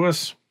coming to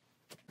us.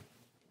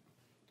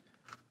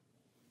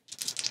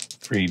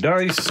 3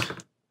 dice.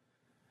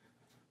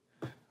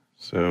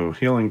 So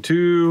healing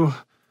 2,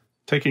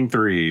 taking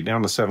 3,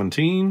 down to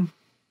 17.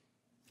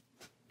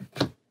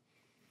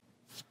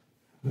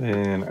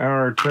 Then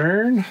our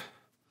turn,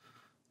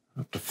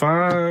 up to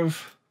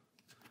 5.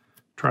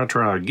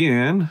 Try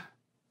again.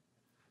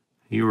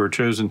 You or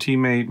chosen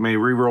teammate may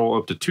reroll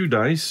up to 2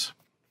 dice.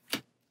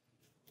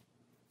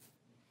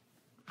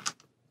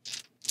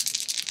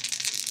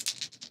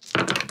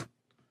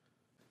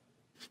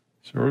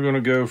 So we're going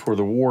to go for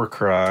the war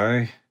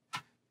cry,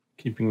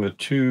 keeping the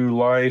 2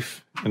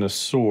 life and a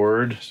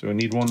sword. So I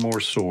need 1 more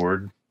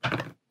sword.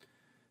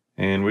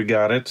 And we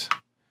got it.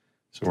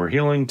 So we're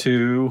healing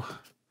 2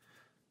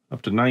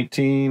 up to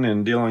 19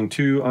 and dealing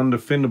 2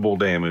 undefendable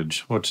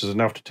damage, which is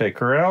enough to take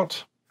her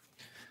out.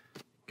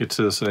 Gets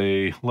us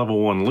a level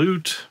 1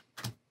 loot,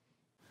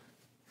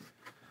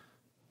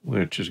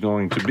 which is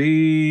going to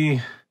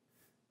be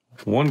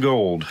 1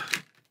 gold.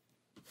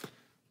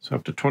 So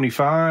up to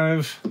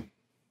 25.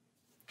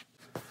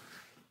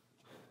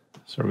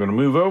 So we're going to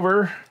move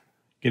over,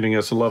 getting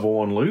us a level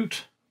 1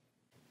 loot.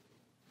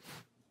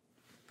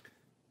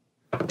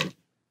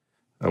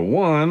 A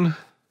 1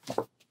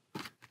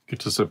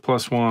 gets us a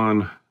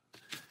 +1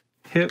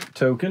 hit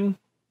token.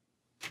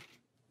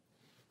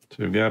 So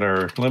we've got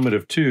our limit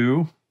of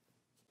 2.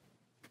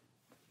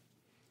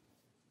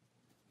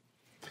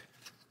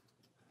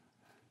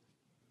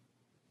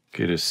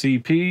 Get a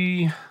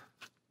CP.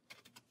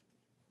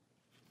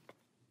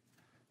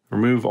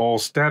 Remove all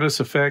status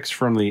effects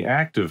from the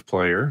active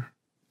player.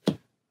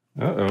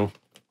 Uh-oh.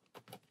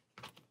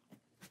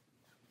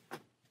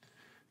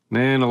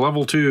 And a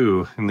level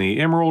 2 in the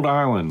Emerald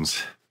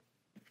Islands.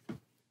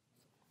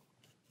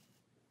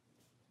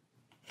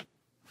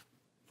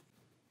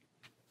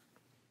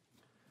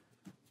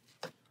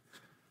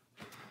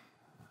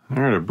 All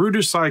right, a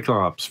Brutus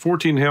Cyclops,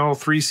 14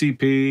 health, 3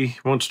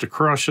 CP, wants to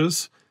crush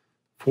us.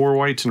 4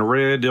 whites and a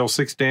red, deal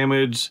 6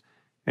 damage,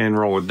 and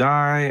roll a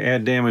die.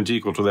 Add damage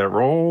equal to that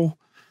roll.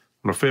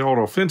 On a failed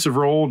offensive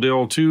roll,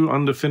 deal 2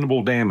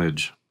 undefendable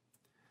damage.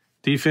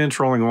 Defense,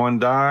 rolling 1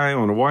 die.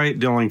 On a white,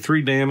 dealing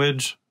 3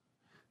 damage.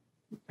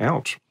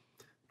 Ouch.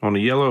 On a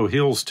yellow,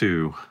 heals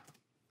 2.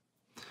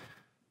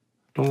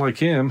 Don't like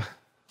him.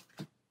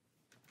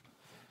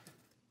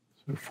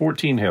 So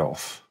 14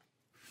 health.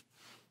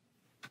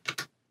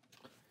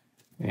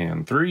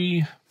 And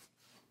 3.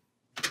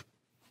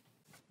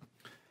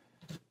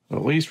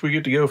 At least we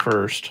get to go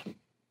first.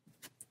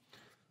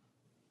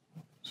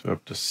 So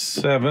up to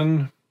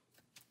 7.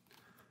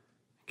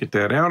 Get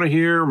that out of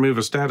here. Remove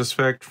a status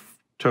effect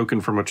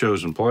token from a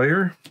chosen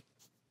player.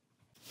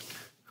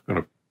 I'm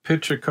going to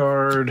pitch a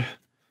card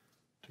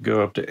to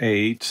go up to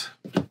 8.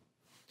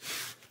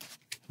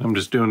 I'm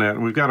just doing that.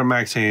 We've got a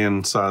max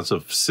hand size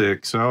of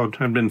 6, so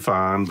I've been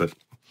fine, but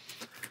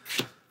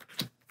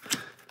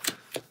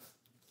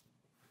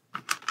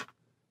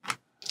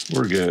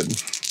we're good.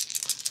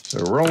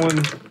 So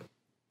rolling.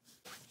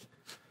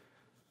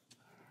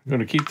 I'm going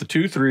to keep the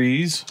 2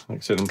 3s. Like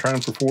I said, I'm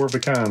trying for 4 of a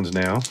kinds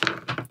now.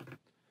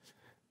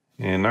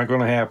 And not going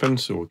to happen,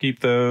 so we'll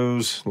keep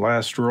those.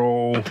 Last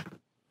roll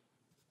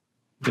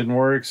didn't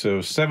work,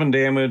 so 7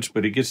 damage,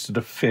 but he gets to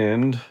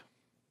defend.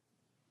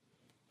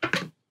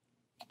 And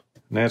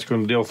that's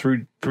going to deal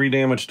 3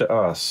 damage to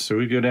us. So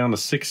we go down to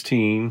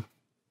 16.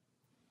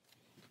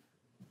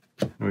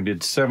 And we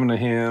did 7 to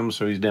him,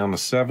 so he's down to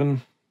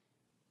 7.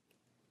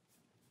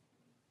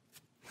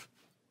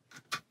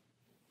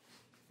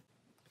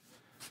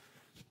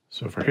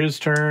 So for his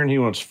turn, he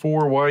wants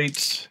 4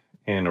 whites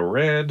and a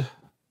red.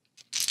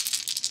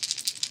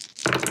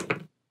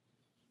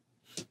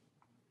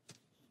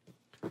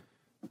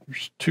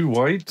 There's 2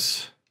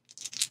 whites.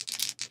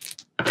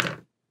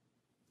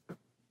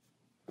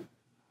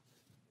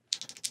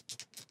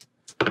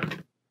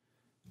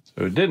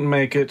 So it didn't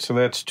make it, so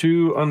that's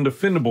 2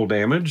 undefendable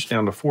damage,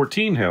 down to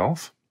 14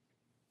 health.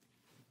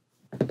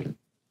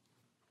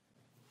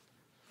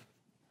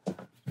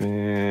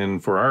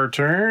 And for our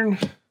turn,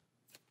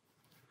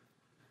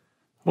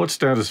 what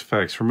status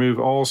effects? Remove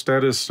all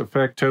status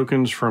effect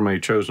tokens from a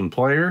chosen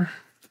player.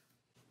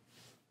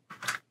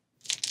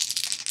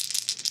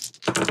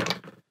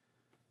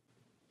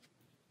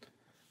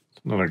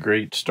 Not a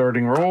great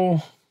starting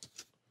roll.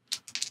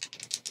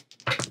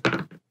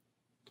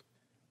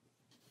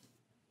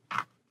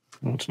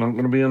 Well, it's not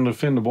going to be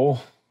undefendable.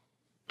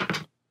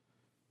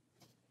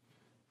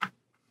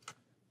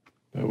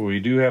 But we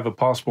do have a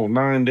possible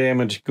 9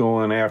 damage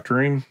going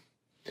after him.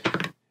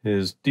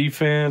 His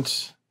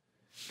defense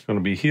is going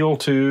to be heal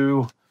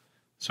 2.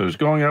 So he's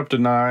going up to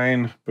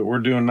 9, but we're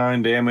doing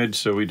 9 damage,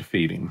 so we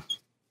defeat him.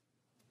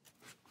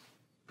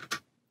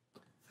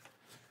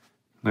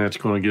 That's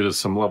going to get us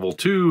some level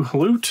 2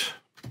 loot.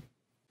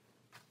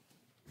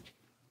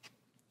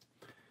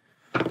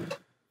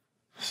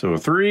 So a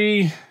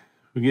 3,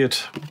 we get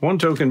 1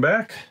 token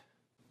back.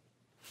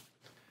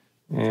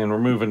 And we're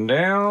moving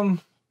down.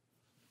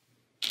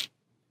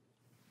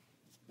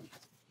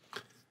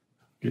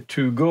 Get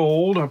 2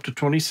 gold up to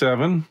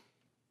 27.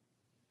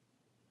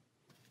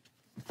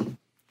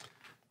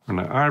 On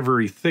the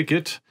Ivory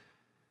Thicket,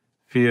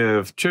 if you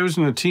have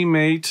chosen a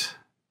teammate,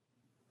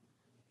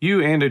 you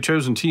and a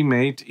chosen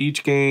teammate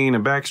each gain a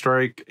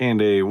backstrike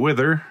and a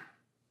wither.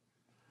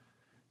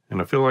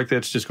 And I feel like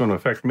that's just going to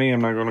affect me.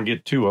 I'm not going to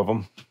get 2 of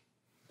them.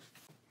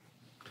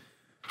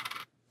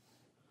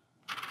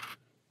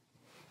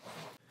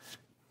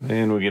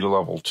 And we get a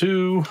level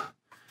 2.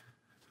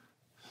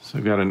 So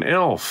we've got an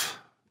elf.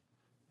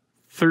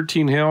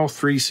 13 health,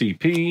 3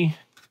 CP.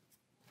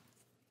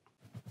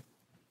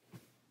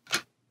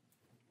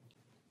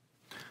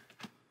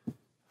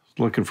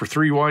 Looking for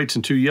 3 whites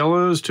and 2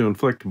 yellows to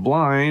inflict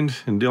blind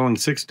and dealing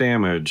 6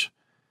 damage.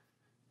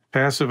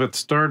 Passive at the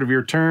start of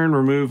your turn,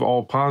 remove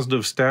all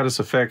positive status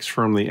effects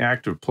from the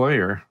active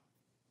player.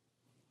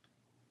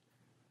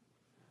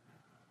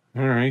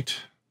 Alright,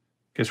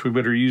 guess we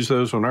better use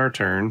those on our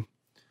turn.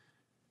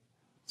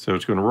 So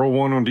it's going to roll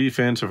 1 on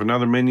defense. If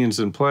another minion's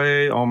in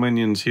play, all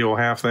minions heal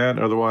half that,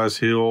 otherwise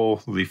heal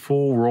the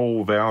full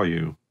roll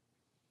value.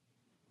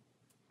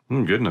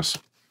 Goodness.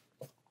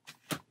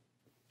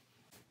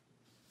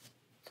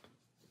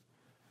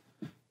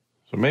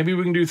 So maybe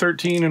we can do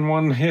 13 in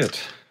one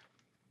hit.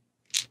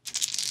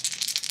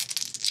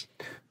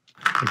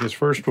 I guess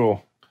first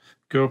we'll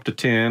go up to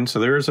 10. So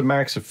there is a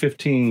max of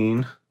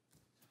 15.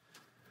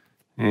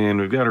 And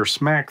we've got our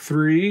smack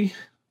 3.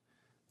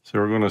 So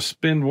we're going to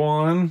spend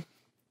 1.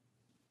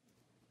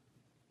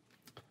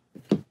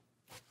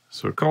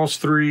 So it costs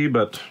 3,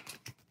 but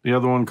the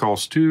other one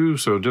costs 2.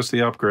 So just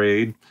the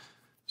upgrade.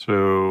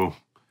 So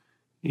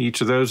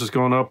each of those is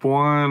going up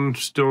 1.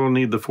 Still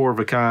need the 4 of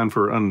a kind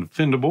for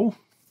undefendable.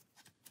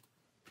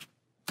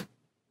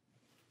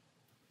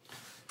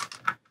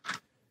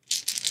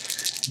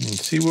 And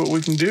see what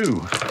we can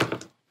do.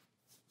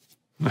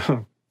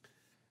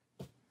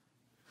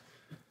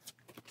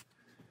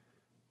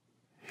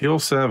 Heal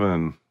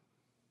 7.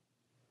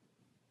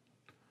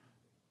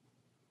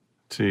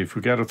 Let's see if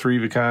we got a 3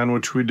 of a kind,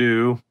 which we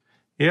do.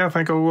 Yeah, I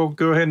think I will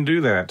go ahead and do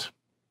that.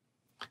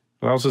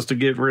 Allows us to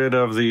get rid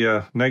of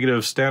the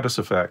negative status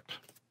effect.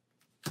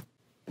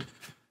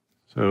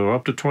 So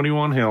up to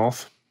 21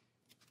 health.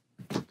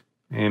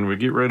 And we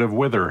get rid of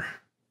Wither.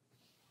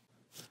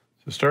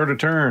 So start a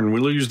turn, we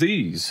lose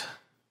these.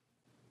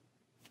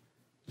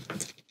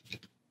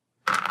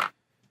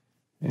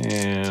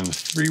 And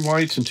 3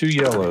 whites and 2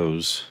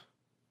 yellows.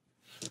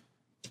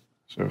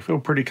 So I feel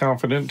pretty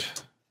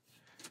confident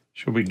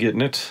she'll be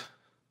getting it.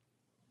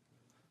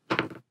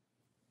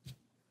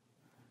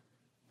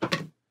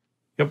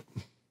 Yep.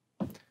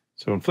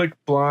 So inflict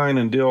blind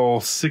and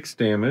deal 6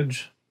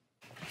 damage.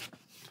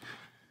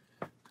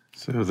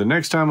 So the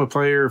next time a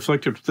player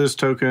afflicted with this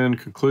token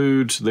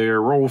concludes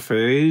their roll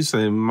phase,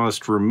 they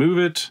must remove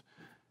it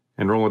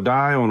and roll a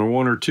die on a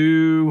 1 or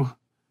 2.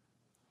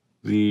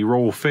 The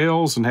roll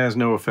fails and has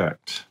no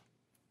effect.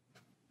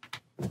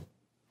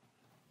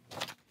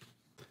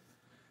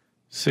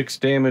 6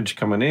 damage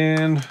coming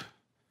in.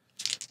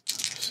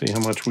 See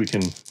how much we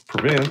can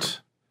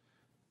prevent.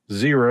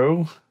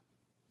 0.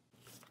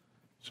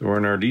 So we're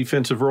in our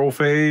defensive roll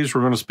phase.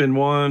 We're going to spend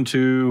 1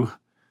 to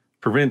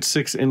prevent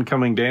 6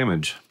 incoming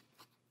damage.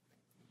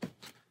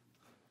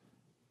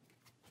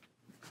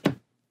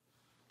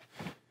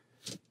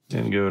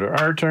 Then go to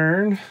our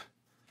turn.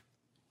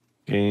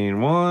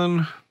 Gain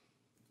 1.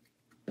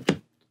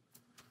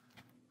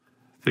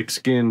 Thick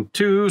skin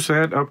 2, so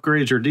that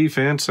upgrades your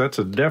defense. That's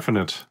a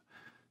definite.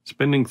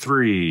 Spending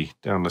 3,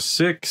 down to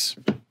 6.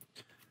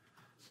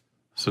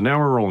 So now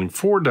we're rolling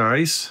 4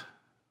 dice.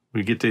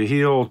 We get to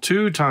heal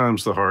 2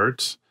 times the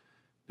hearts.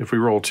 If we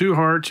roll 2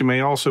 hearts, you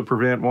may also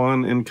prevent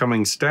 1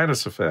 incoming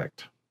status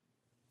effect.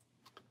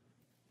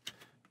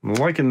 I'm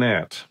liking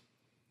that.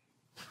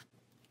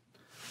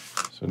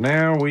 So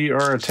now we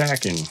are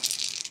attacking.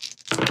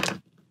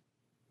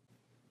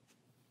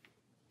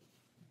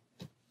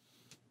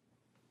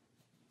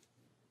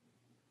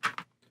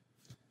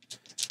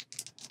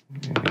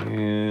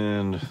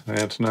 And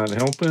that's not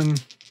helping.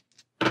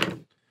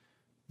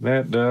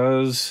 That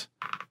does.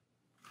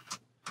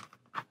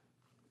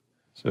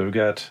 So we've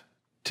got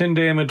 10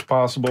 damage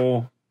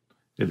possible.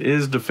 It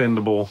is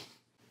defendable.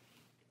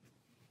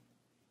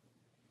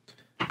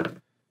 Oh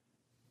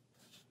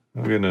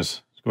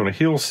goodness. It's going to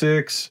heal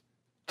 6.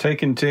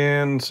 Taking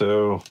 10,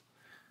 so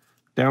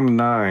down to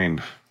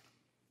 9.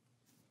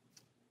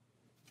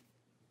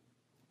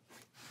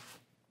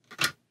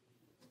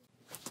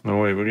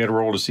 Oh wait, we got to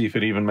roll to see if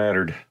it even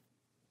mattered.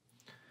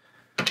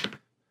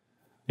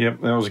 Yep,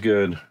 that was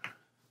good.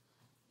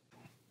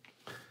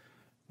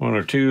 1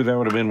 or 2, that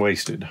would have been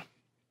wasted.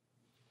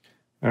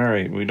 All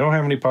right, we don't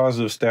have any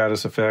positive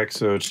status effects,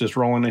 so it's just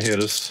rolling to hit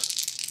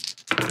us.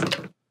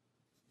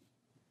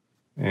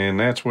 And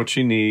that's what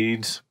she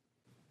needs.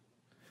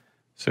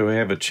 So we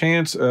have a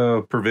chance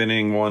of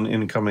preventing 1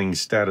 incoming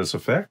status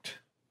effect,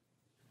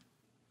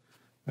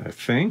 I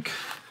think.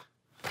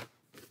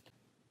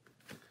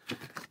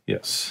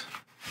 Yes.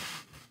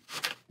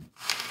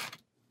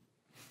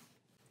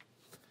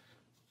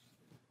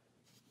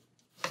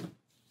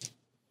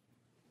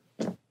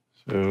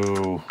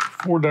 So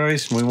 4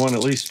 dice, and we want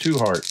at least 2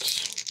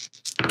 hearts.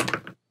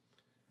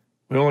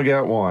 We only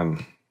got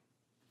 1.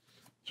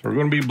 So we're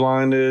going to be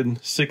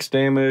blinded, 6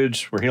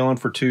 damage. We're healing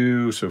for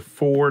 2, so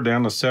 4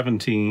 down to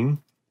 17.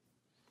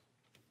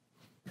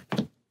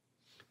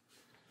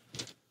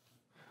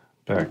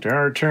 Back to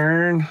our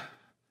turn.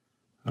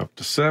 Up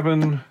to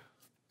 7.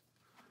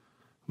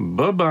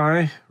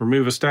 Bye-bye.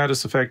 Remove a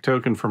status effect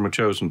token from a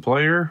chosen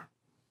player.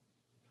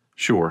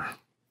 Sure.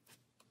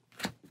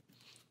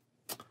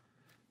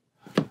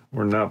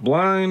 We're not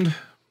blind.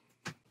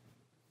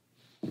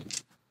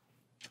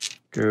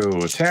 Go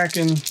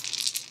attacking.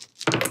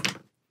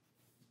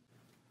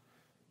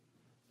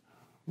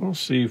 We'll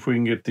see if we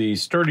can get the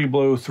Sturdy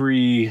Blow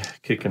 3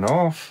 kicking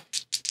off.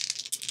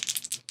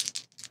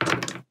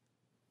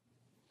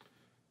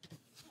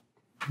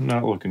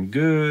 Not looking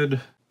good.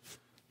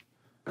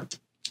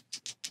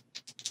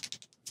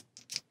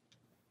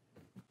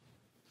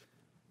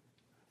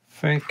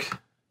 Think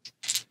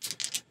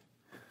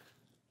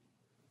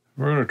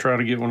we're going to try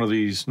to get one of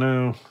these.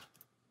 No.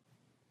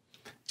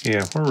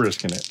 Yeah, we're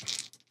risking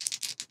it.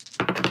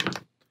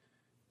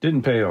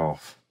 Didn't pay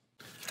off.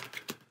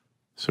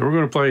 So we're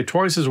going to play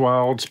Twice as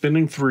Wild,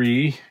 spending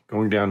 3,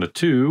 going down to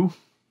 2.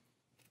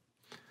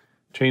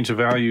 Change the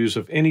values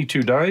of any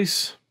 2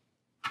 dice.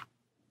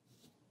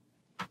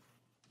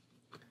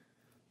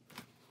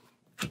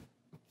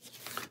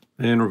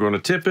 Then we're going to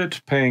tip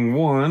it, paying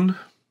 1.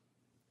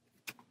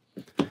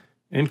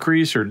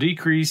 Increase or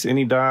decrease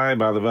any die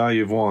by the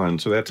value of 1.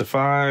 So that's a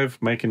 5,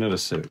 making it a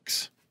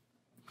 6.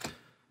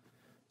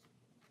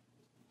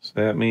 So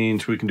that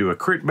means we can do a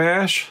crit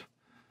bash,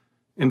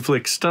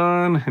 inflict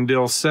stun, and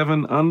deal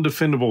 7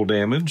 undefendable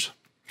damage.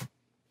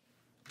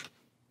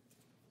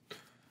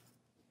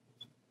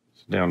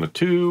 So down to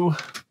 2.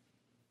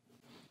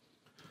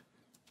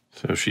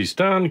 So she's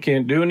stunned,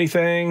 can't do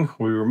anything.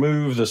 We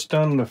remove the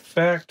stun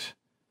effect.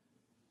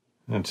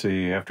 Let's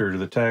see, after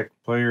the attack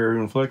player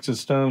who inflicts its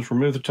stuns,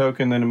 remove the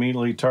token, then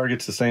immediately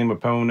targets the same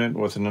opponent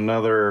with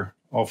another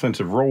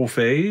offensive roll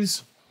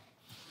phase.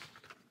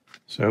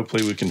 So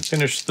hopefully we can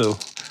finish the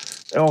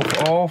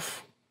elf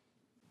off.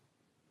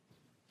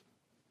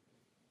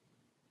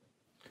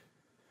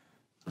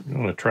 I'm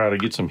going to try to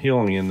get some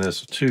healing in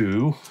this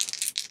too.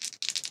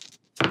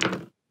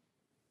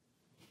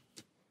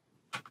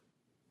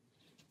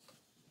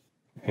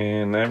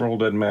 And that roll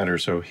doesn't matter.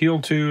 So heal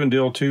 2 and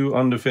deal 2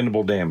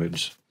 undefendable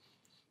damage.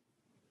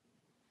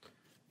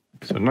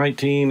 So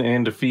 19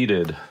 and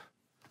defeated.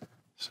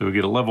 So we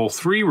get a level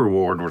 3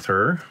 reward with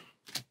her.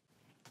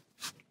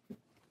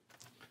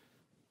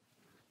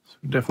 So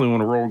we definitely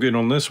want to roll good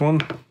on this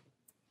one.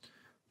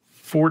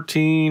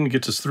 14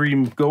 gets us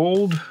 3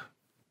 gold.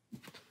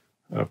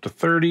 Up to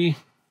 30.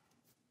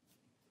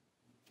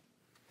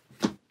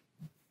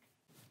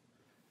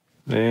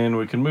 Then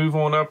we can move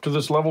on up to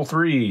this level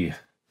 3.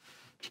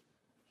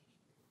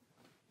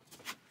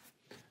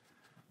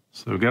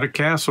 So we've got a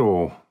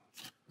castle.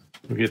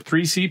 We get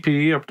 3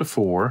 CP up to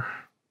 4.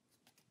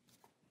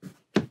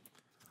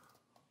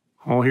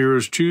 All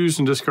heroes choose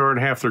and discard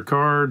half their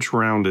cards,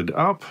 rounded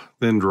up,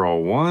 then draw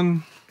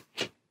 1.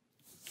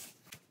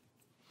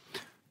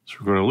 So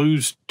we're going to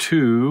lose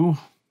 2.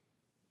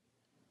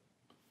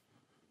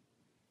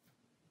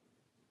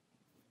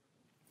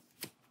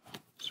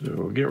 So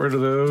we'll get rid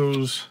of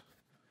those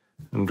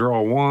and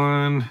draw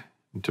 1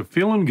 into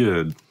feeling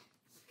good.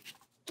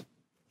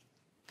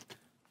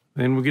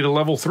 Then we get a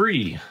level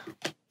 3.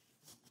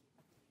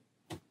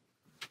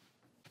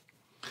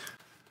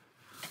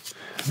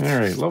 All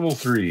right, level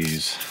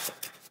 3s.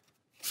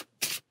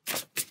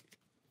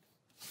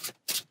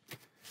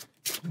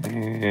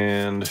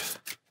 And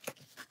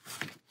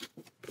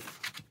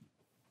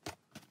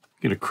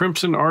get a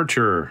Crimson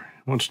Archer.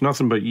 Wants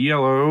nothing but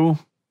yellow.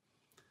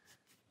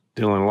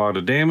 Dealing a lot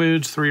of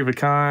damage, 3 of a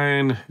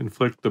kind.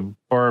 Inflict the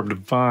Barbed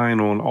Vine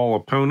on all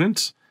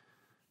opponents.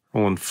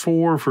 Rolling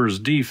 4 for his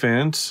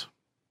defense.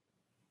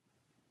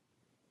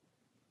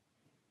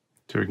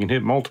 So we can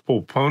hit multiple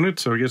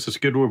opponents, so I guess it's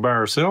good we're by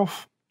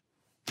ourselves.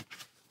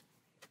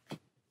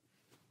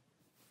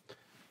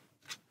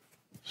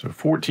 So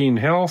 14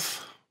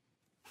 health,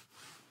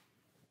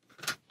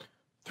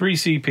 3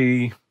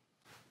 CP,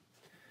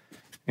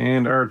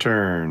 and our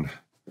turn.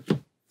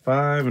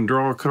 5 and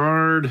draw a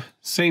card,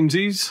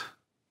 samesies.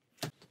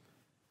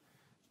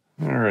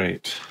 All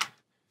right,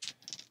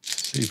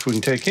 see if we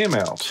can take him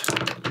out.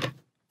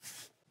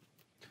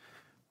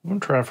 I'm gonna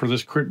try for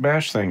this crit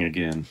bash thing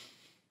again.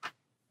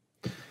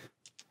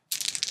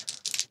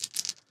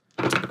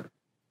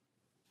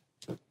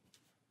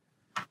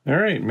 All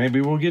right, maybe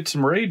we'll get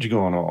some rage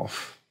going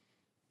off.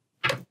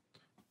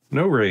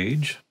 No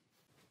rage.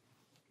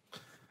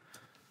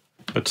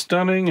 But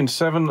stunning and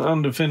 7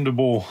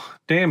 undefendable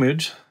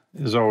damage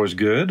is always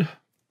good.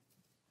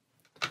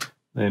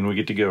 Then we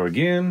get to go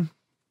again.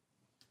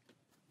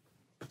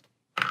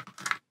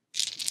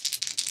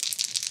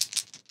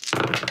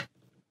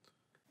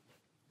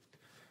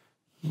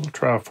 We'll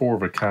try 4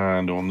 of a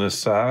kind on this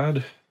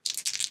side.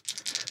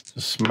 Just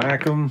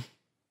smack them.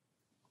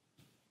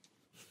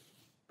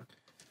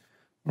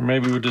 Or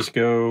maybe we'll just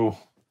go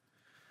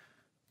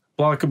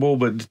blockable,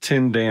 but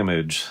 10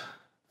 damage.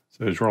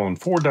 So he's rolling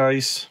 4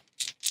 dice.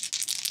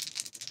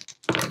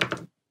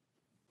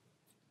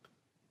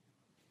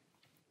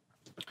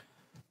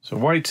 So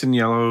whites and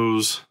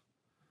yellows.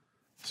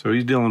 So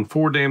he's dealing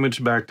 4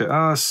 damage back to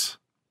us.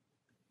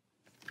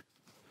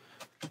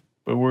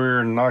 but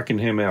we're knocking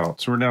him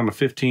out. So we're down to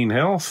 15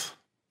 health.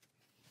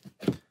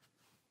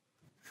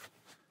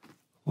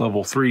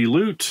 Level 3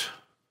 loot.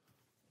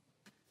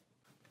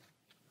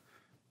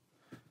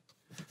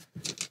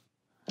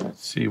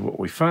 Let's see what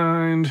we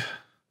find.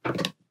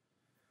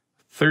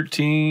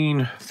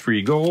 13,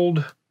 3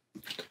 gold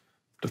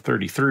to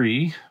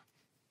 33.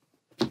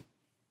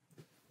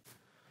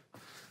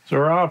 So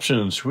our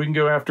options, we can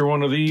go after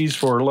one of these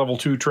for a level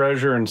 2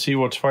 treasure and see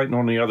what's fighting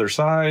on the other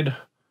side,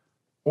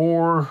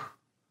 or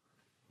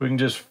we can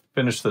just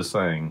finish this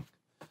thing.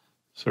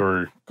 So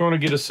we're going to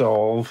get a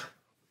solve.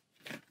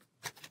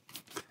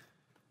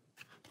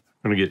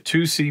 Going to get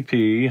 2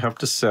 CP up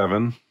to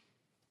 7.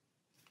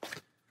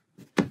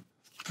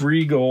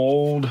 3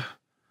 gold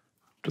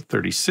to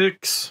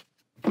 36.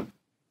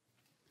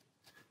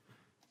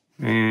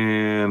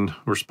 And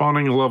we're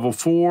spawning a level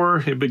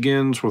 4. It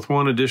begins with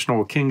 1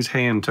 additional King's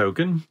Hand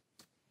token.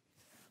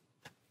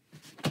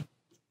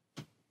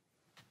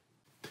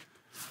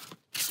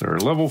 So our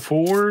level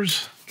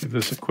 4s, give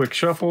this a quick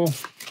shuffle.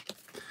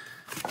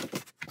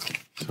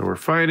 So we're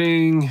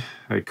fighting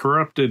a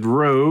corrupted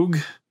rogue.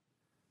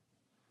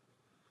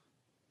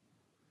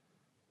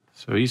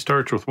 So he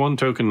starts with 1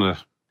 token. The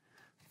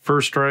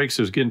first strike,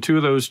 so he's getting 2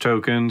 of those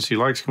tokens. He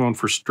likes going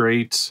for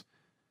straights.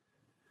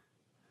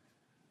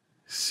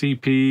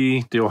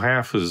 CP, deal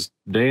half his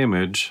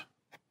damage.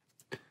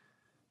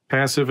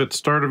 Passive, at the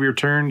start of your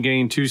turn,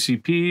 gain 2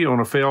 CP. On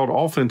a failed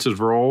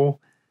offensive roll,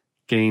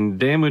 gain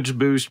damage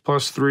boost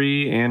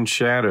 +3 and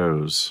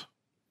shadows.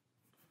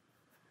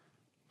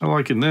 I'm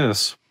liking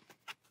this.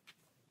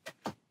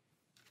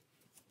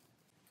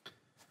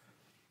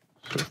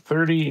 So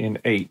 30 and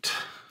 8.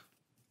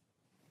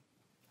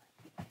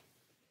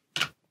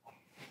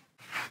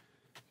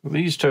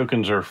 These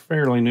tokens are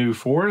fairly new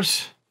for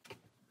us.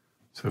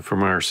 So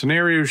from our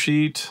scenario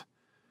sheet,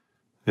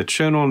 it's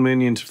shown on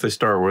minions if they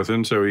start with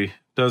him. So he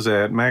does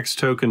that. Max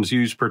tokens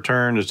used per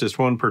turn is just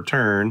 1 per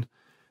turn.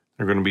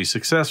 They're going to be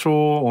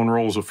successful on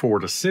rolls of 4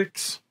 to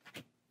 6.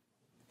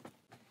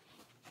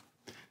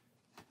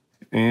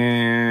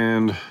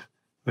 And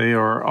they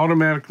are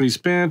automatically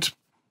spent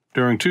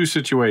during 2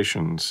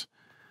 situations.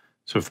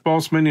 So if the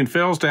boss minion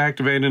fails to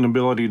activate an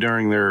ability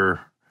during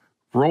their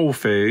roll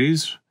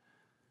phase,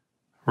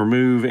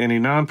 remove any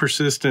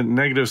non-persistent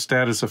negative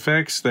status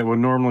effects that would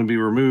normally be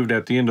removed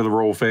at the end of the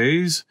roll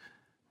phase.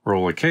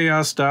 Roll a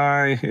chaos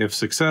die. If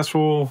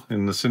successful,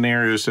 in the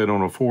scenario set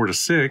on a 4 to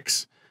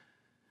 6,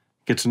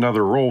 gets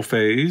another roll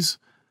phase.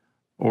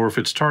 Or if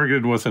it's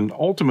targeted with an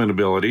ultimate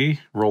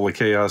ability, roll a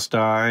chaos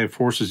die. It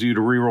forces you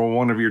to reroll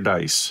 1 of your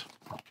dice.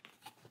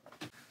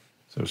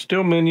 So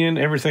still minion,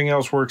 everything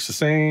else works the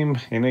same,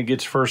 and it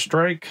gets first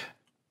strike.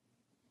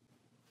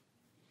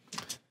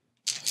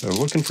 So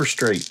looking for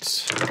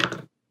straights.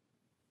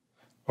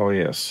 Oh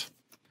yes.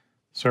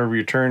 Serve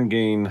your turn,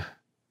 gain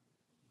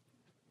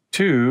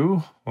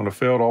 2 on a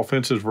failed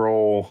offensive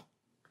roll.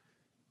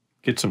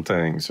 Get some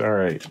things. All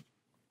right. So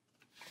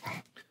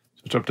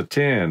it's up to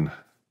 10.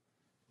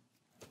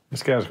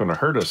 This guy's going to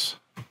hurt us.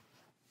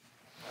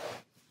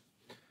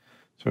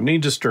 So it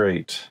needs a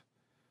straight.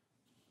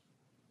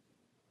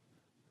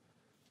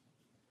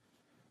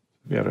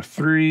 We got a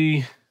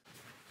 3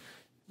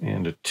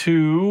 and a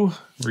 2.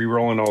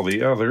 Re-rolling all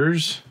the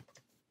others.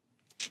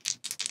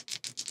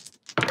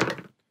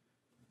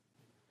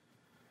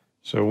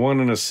 So 1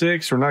 and a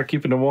 6, we're not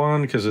keeping the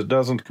 1 because it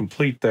doesn't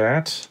complete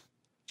that.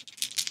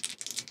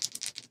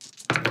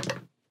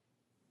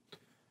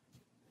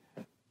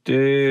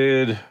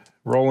 Did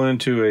roll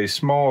into a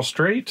small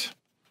straight.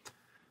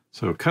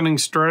 So Cunning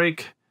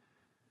Strike,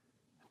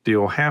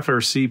 deal half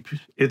our CP,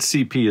 its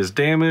CP is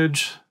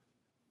damage,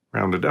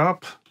 rounded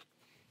up.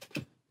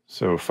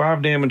 So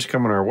 5 damage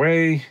coming our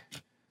way.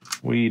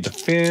 We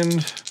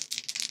defend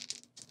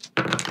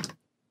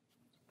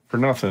for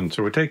nothing.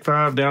 So we take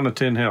 5 down to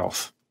 10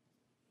 health.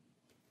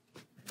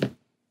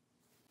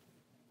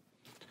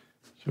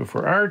 So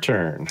for our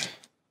turn,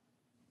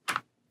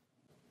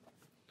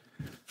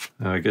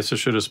 I guess I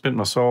should have spent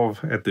my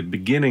solve at the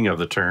beginning of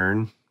the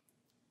turn.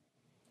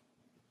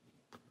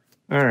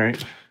 All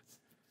right.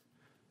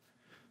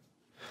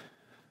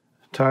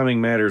 Timing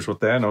matters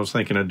with that, and I was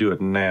thinking I'd do it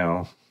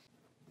now.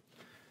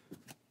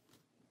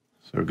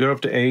 So go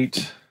up to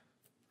 8.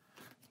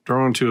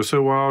 Draw into a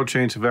So Wild,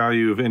 change the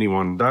value of any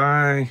 1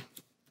 die.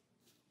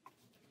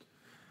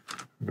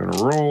 We're going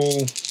to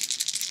roll.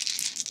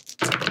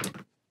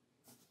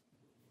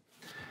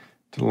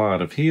 It's a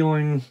lot of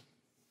healing,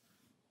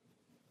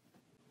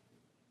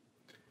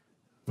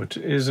 which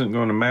isn't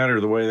going to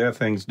matter the way that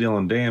thing's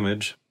dealing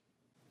damage.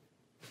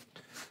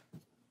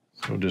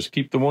 So just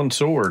keep the 1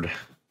 sword.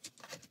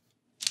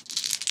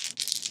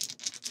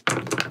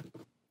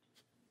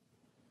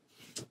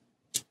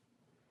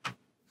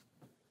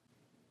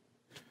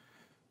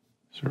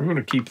 So we're going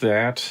to keep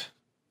that.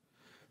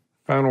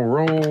 Final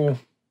roll.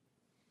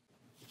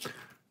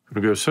 We're going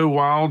to go So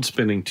Wild,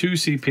 spending 2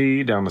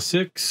 CP down to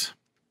 6.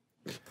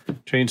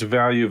 Change the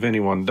value of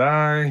any 1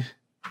 die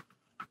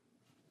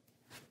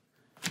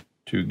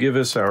to give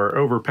us our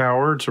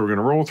overpowered. So we're going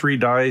to roll 3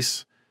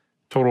 dice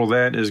Total of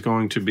that is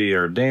going to be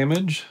our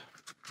damage.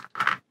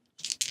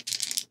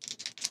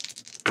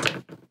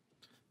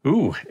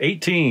 Ooh,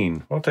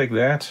 18. I'll take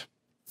that.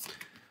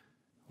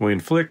 We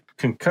inflict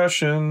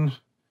concussion,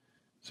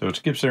 so it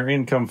skips their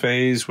income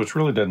phase, which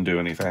really doesn't do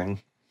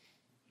anything.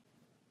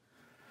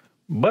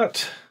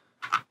 But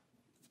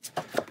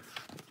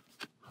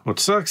what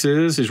sucks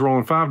is he's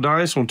rolling 5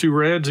 dice on 2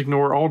 reds,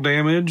 ignore all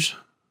damage.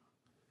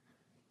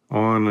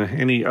 On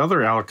any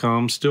other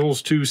outcome,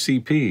 stills 2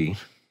 CP.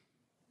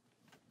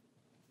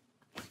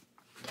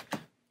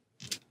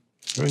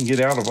 We can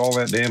get out of all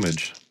that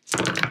damage.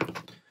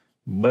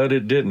 But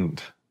it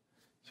didn't.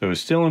 So it's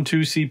still in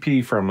 2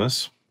 CP from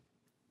us.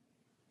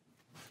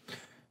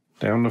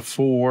 Down to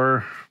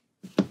 4.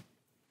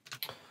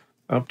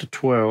 Up to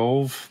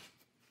 12.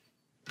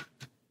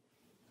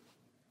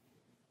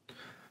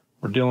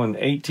 We're dealing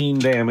 18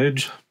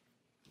 damage.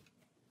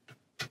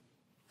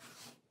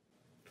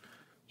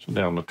 So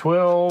down to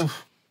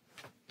 12.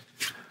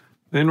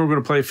 Then we're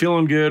going to play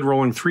Feeling Good,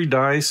 rolling 3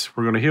 dice.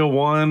 We're going to heal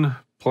 1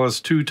 plus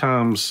 2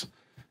 times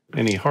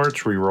any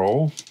hearts we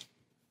roll.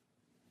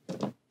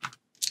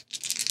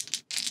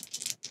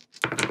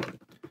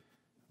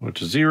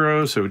 Which is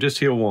 0, so we just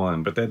heal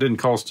 1, but that didn't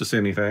cost us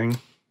anything.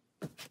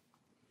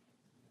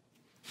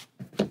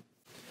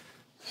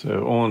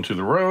 So on to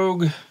the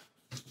rogue.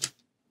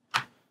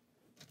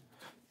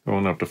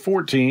 Going up to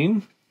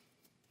 14.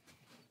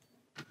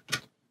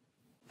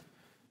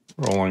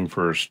 Rolling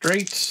for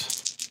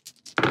straights.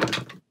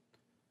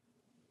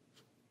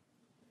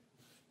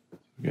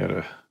 We got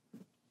a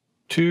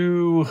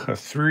 2, a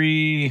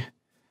 3,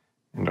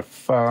 and a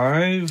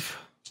 5.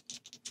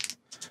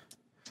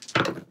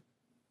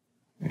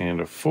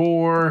 And a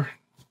 4.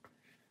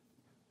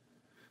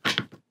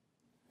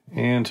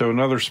 And so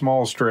another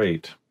small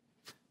straight.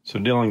 So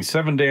dealing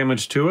 7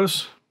 damage to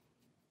us.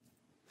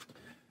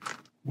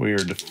 We are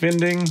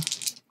defending.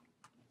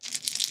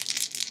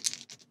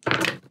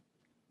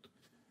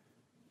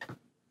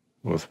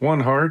 With 1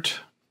 heart.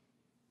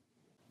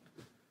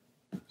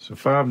 So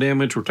 5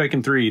 damage. We're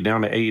taking 3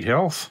 down to 8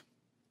 health.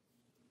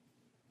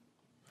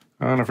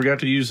 And I forgot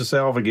to use the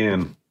salve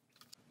again.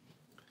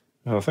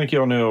 I think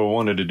y'all knew I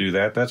wanted to do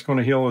that. That's going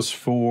to heal us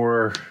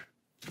for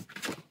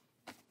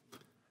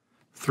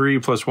 3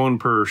 plus 1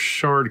 per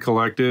shard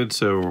collected.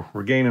 So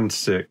we're gaining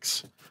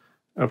 6.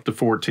 Up to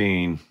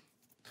 14.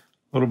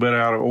 A little bit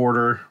out of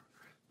order.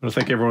 But I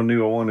think everyone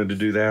knew I wanted to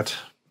do that.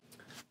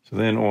 So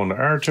then on to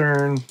our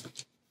turn.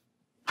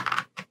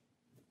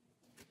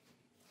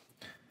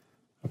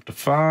 Up to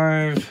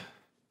 5.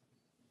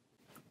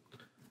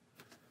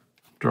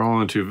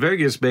 Draw into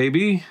Vegas,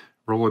 baby.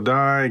 Roll a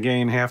die,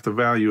 gain half the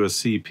value of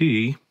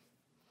CP.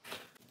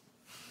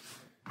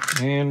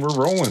 And we're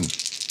rolling.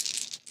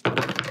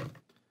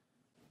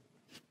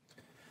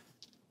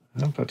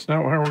 Well, that's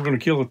not how we're going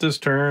to kill it this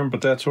turn,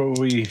 but that's what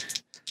we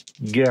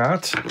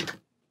got.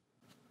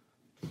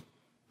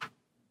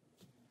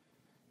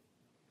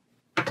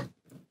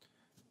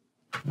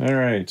 All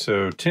right,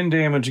 so 10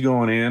 damage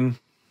going in.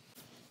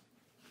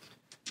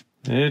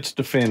 It's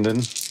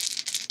defending.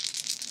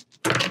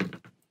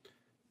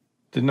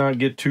 Did not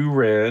get 2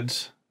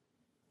 reds.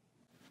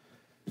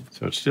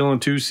 So it's still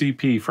in 2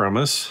 CP from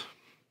us.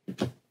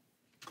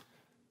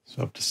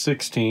 So up to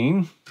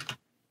 16.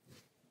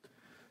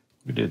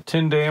 We did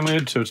 10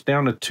 damage, so it's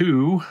down to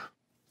 2.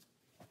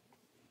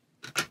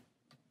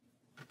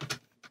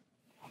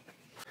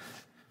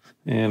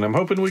 And I'm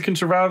hoping we can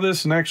survive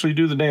this and actually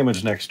do the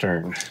damage next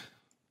turn.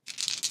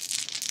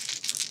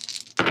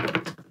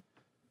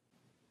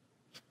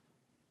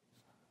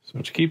 So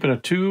it's keeping a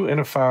 2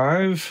 and a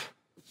 5.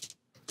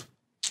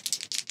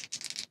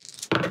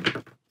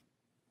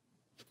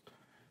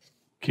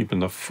 Keeping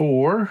the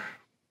 4.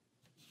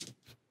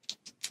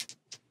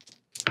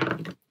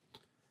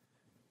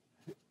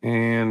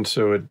 And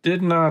so it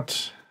did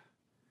not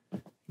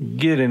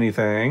get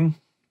anything.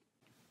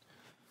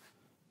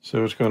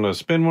 So it's going to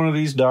spin one of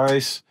these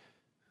dice.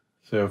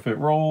 So if it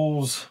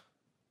rolls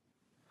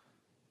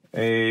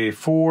a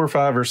 4,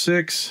 5, or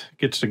 6, it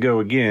gets to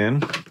go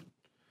again.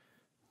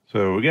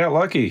 So we got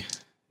lucky.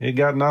 It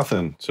got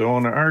nothing. So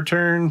on our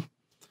turn,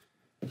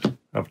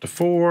 up to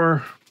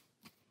 4.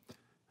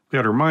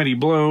 Got our Mighty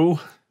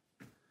Blow.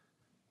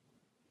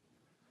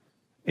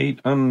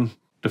 8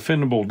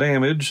 undefendable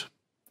damage.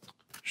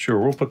 Sure,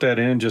 we'll put that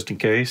in just in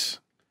case.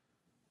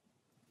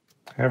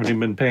 Haven't even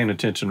been paying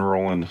attention to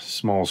rolling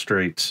small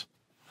straights.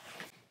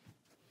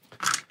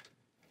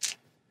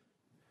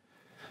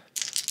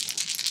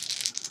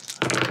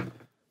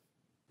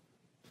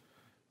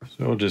 So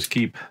we'll just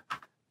keep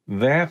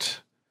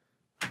that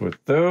with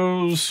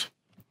those.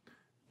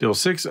 Deal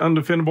 6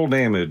 undefendable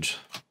damage.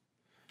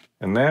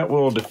 And that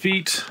will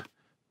defeat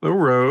the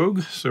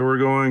rogue. So we're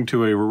going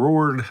to a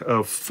reward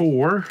of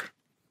 4.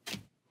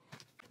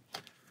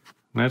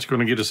 And that's going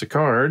to get us a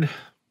card.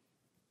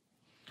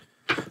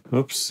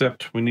 Oops,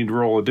 except we need to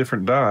roll a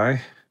different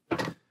die.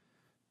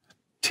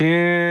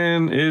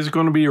 10 is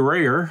going to be a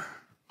rare.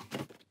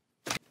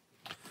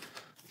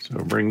 So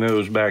bring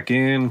those back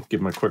in,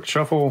 give them a quick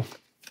shuffle.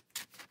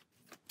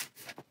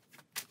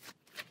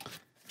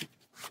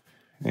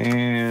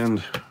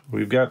 And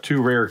we've got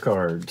 2 rare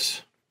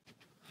cards.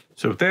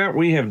 So with that,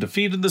 we have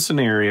defeated the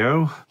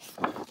scenario.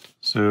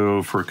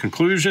 So for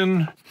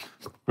conclusion,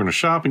 we're going to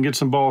shop and get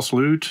some boss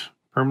loot.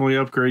 Permanently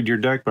upgrade your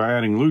deck by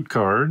adding loot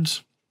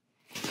cards.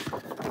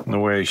 And the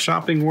way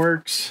shopping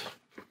works,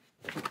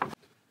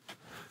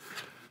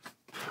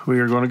 we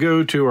are going to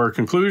go to our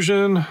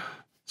conclusion.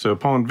 So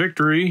upon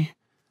victory,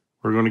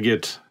 we're going to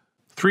get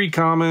 3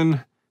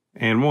 common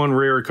and 1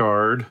 rare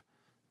card.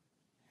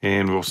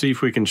 And we'll see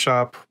if we can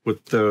shop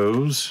with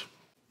those.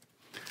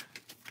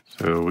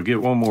 So we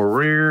get 1 more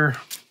rare.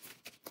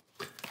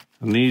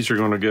 And these are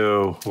going to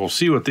go, we'll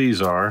see what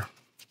these are.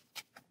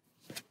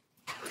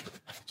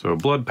 So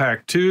Blood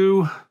Pack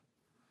 2.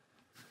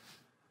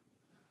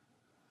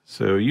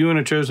 So you and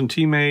a chosen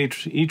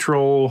teammate each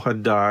roll a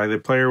die. The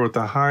player with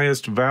the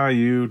highest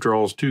value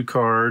draws 2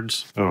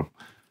 cards. Oh,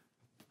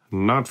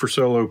 not for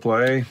solo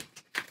play.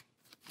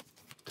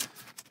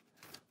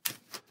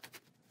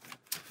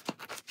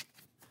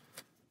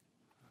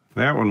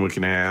 That one we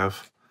can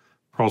have.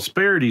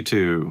 Prosperity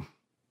 2.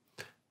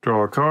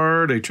 Draw a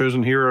card. A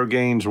chosen hero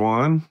gains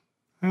 1.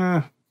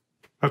 Not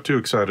too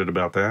excited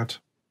about that.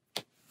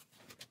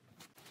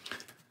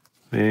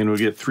 Then we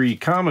get 3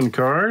 common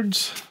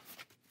cards.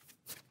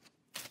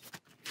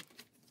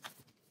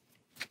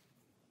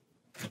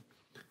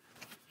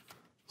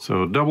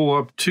 So double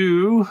up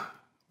 2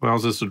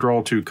 allows us to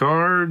draw 2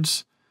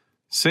 cards.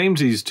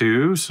 Samesies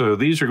 2, so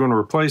these are going to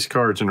replace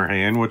cards in our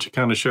hand, which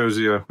kind of shows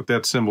you with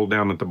that symbol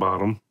down at the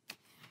bottom.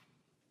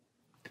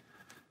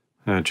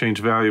 Change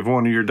the value of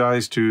one of your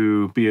dice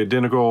to be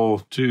identical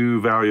to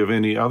value of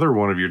any other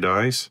one of your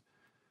dice.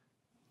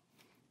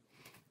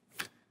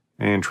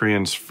 And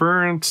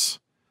transference.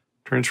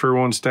 Transfer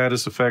 1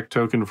 status effect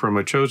token from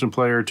a chosen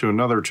player to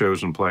another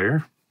chosen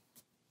player.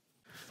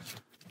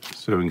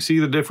 So we can see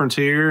the difference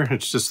here.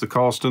 It's just the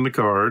cost in the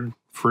card.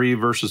 Free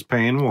versus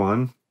paying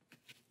 1.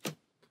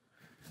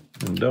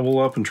 And double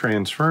up and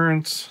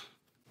transference.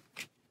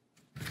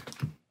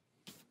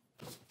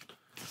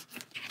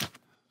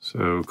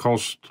 So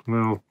cost,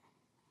 well,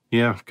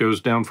 yeah, goes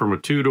down from a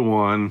 2 to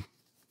 1.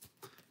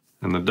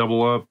 And the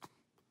double up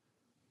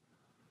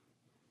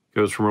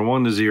goes from a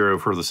 1 to 0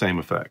 for the same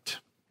effect.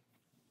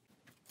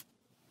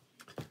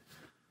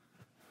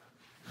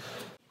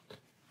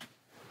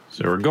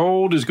 So our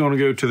gold is going to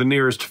go to the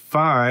nearest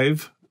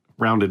 5,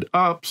 rounded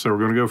up. So we're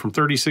going to go from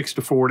 36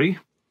 to 40.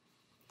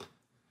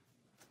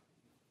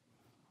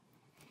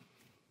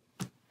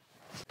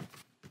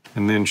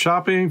 And then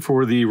shopping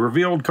for the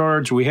revealed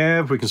cards we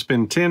have, we can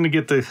spend 10 to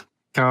get the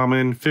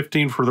common,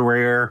 15 for the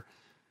rare.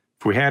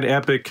 If we had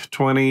epic,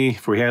 20.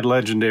 If we had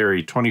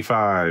legendary,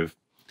 25.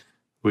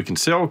 We can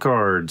sell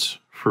cards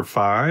for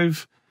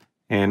 5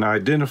 and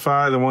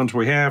identify the ones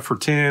we have for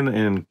 10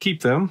 and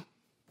keep them.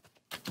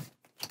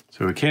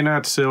 So we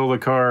cannot sell the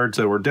cards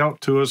that were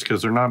dealt to us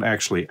because they're not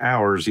actually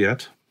ours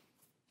yet.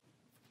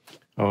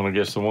 Oh, and I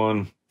guess the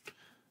one,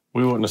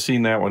 we wouldn't have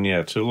seen that one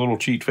yet. So a little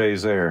cheat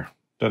phase there.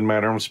 Doesn't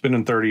matter, I'm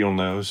spending 30 on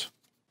those.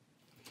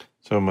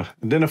 So I'm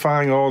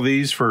identifying all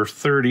these for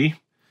 30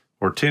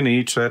 or 10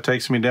 each. So that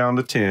takes me down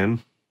to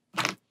 10.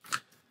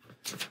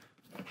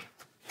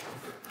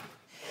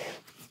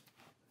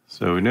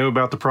 So we know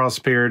about the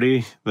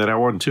prosperity, that I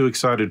wasn't too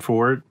excited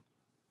for it.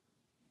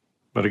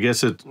 But I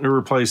guess it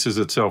replaces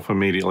itself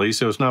immediately,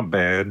 so it's not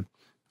bad.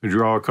 We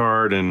draw a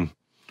card and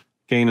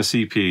gain a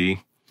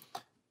CP.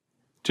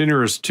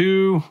 Generous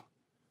 2.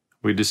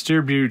 We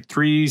distribute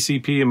 3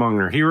 CP among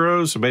our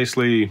heroes. So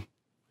basically,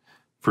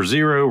 for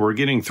 0, we're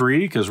getting 3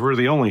 because we're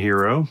the only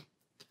hero.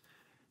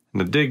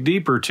 And the Dig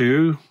Deeper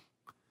 2,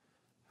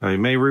 you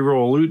may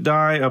reroll a loot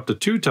die up to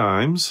 2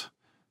 times.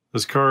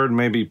 This card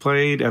may be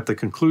played at the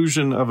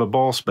conclusion of a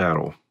boss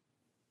battle.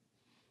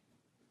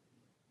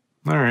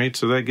 All right,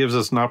 so that gives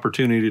us an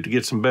opportunity to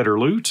get some better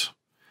loot.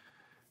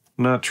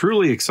 Not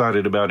truly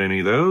excited about any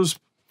of those.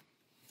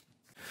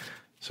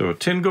 So with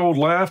 10 gold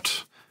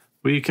left,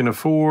 we can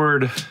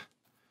afford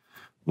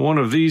one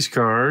of these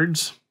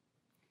cards.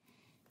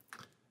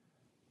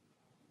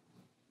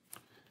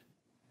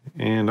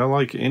 And I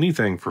like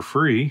anything for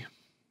free.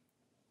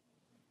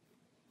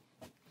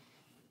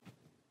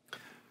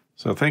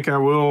 So I think I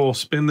will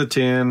spend the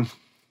 10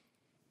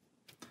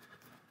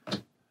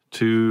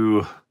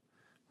 to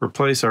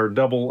replace our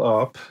double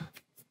up.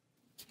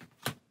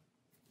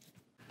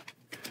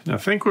 And I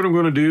think what I'm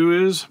going to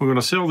do is we're going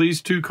to sell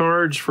these 2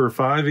 cards for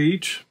 5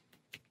 each.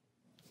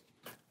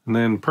 And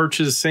then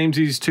purchase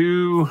Samesies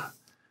 2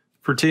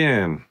 for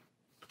 10.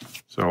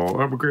 So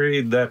I'll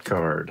upgrade that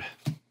card.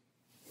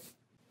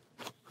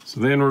 So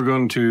then we're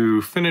going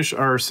to finish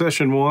our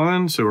session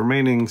 1. So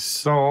remaining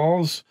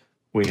solves,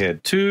 we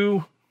had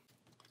 2.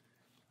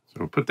 So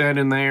we'll put that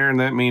in there,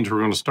 and that means we're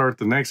going to start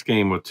the next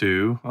game with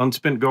 2.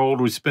 Unspent gold,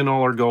 we spent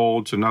all our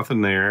gold, so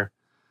nothing there.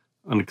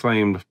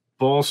 Unclaimed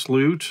boss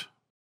loot.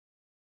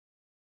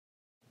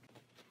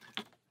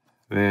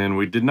 Then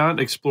we did not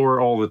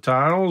explore all the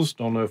tiles.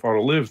 Don't know if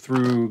I'll live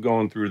through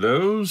going through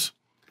those.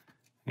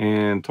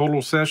 And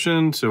total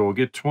session, so we'll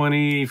get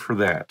 20 for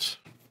that.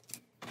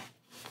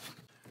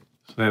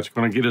 So That's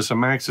going to get us a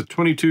max of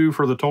 22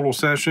 for the total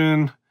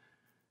session.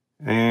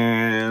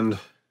 And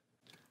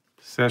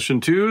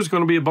session 2 is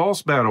going to be a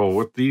boss battle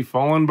with the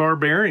Fallen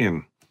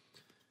Barbarian.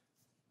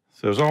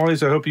 So as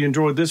always, I hope you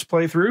enjoyed this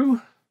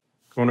playthrough.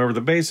 Going over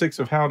the basics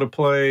of how to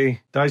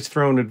play Dice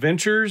Throne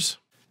Adventures.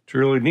 It's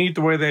really neat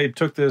the way they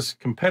took this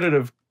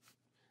competitive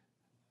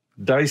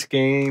dice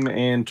game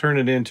and turned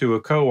it into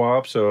a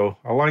co-op. So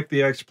I like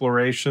the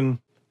exploration.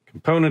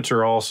 Components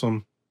are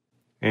awesome.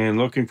 And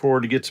looking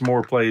forward to get some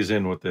more plays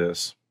in with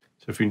this.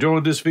 So if you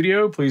enjoyed this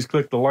video, please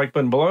click the like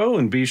button below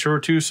and be sure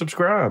to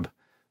subscribe.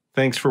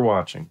 Thanks for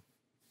watching.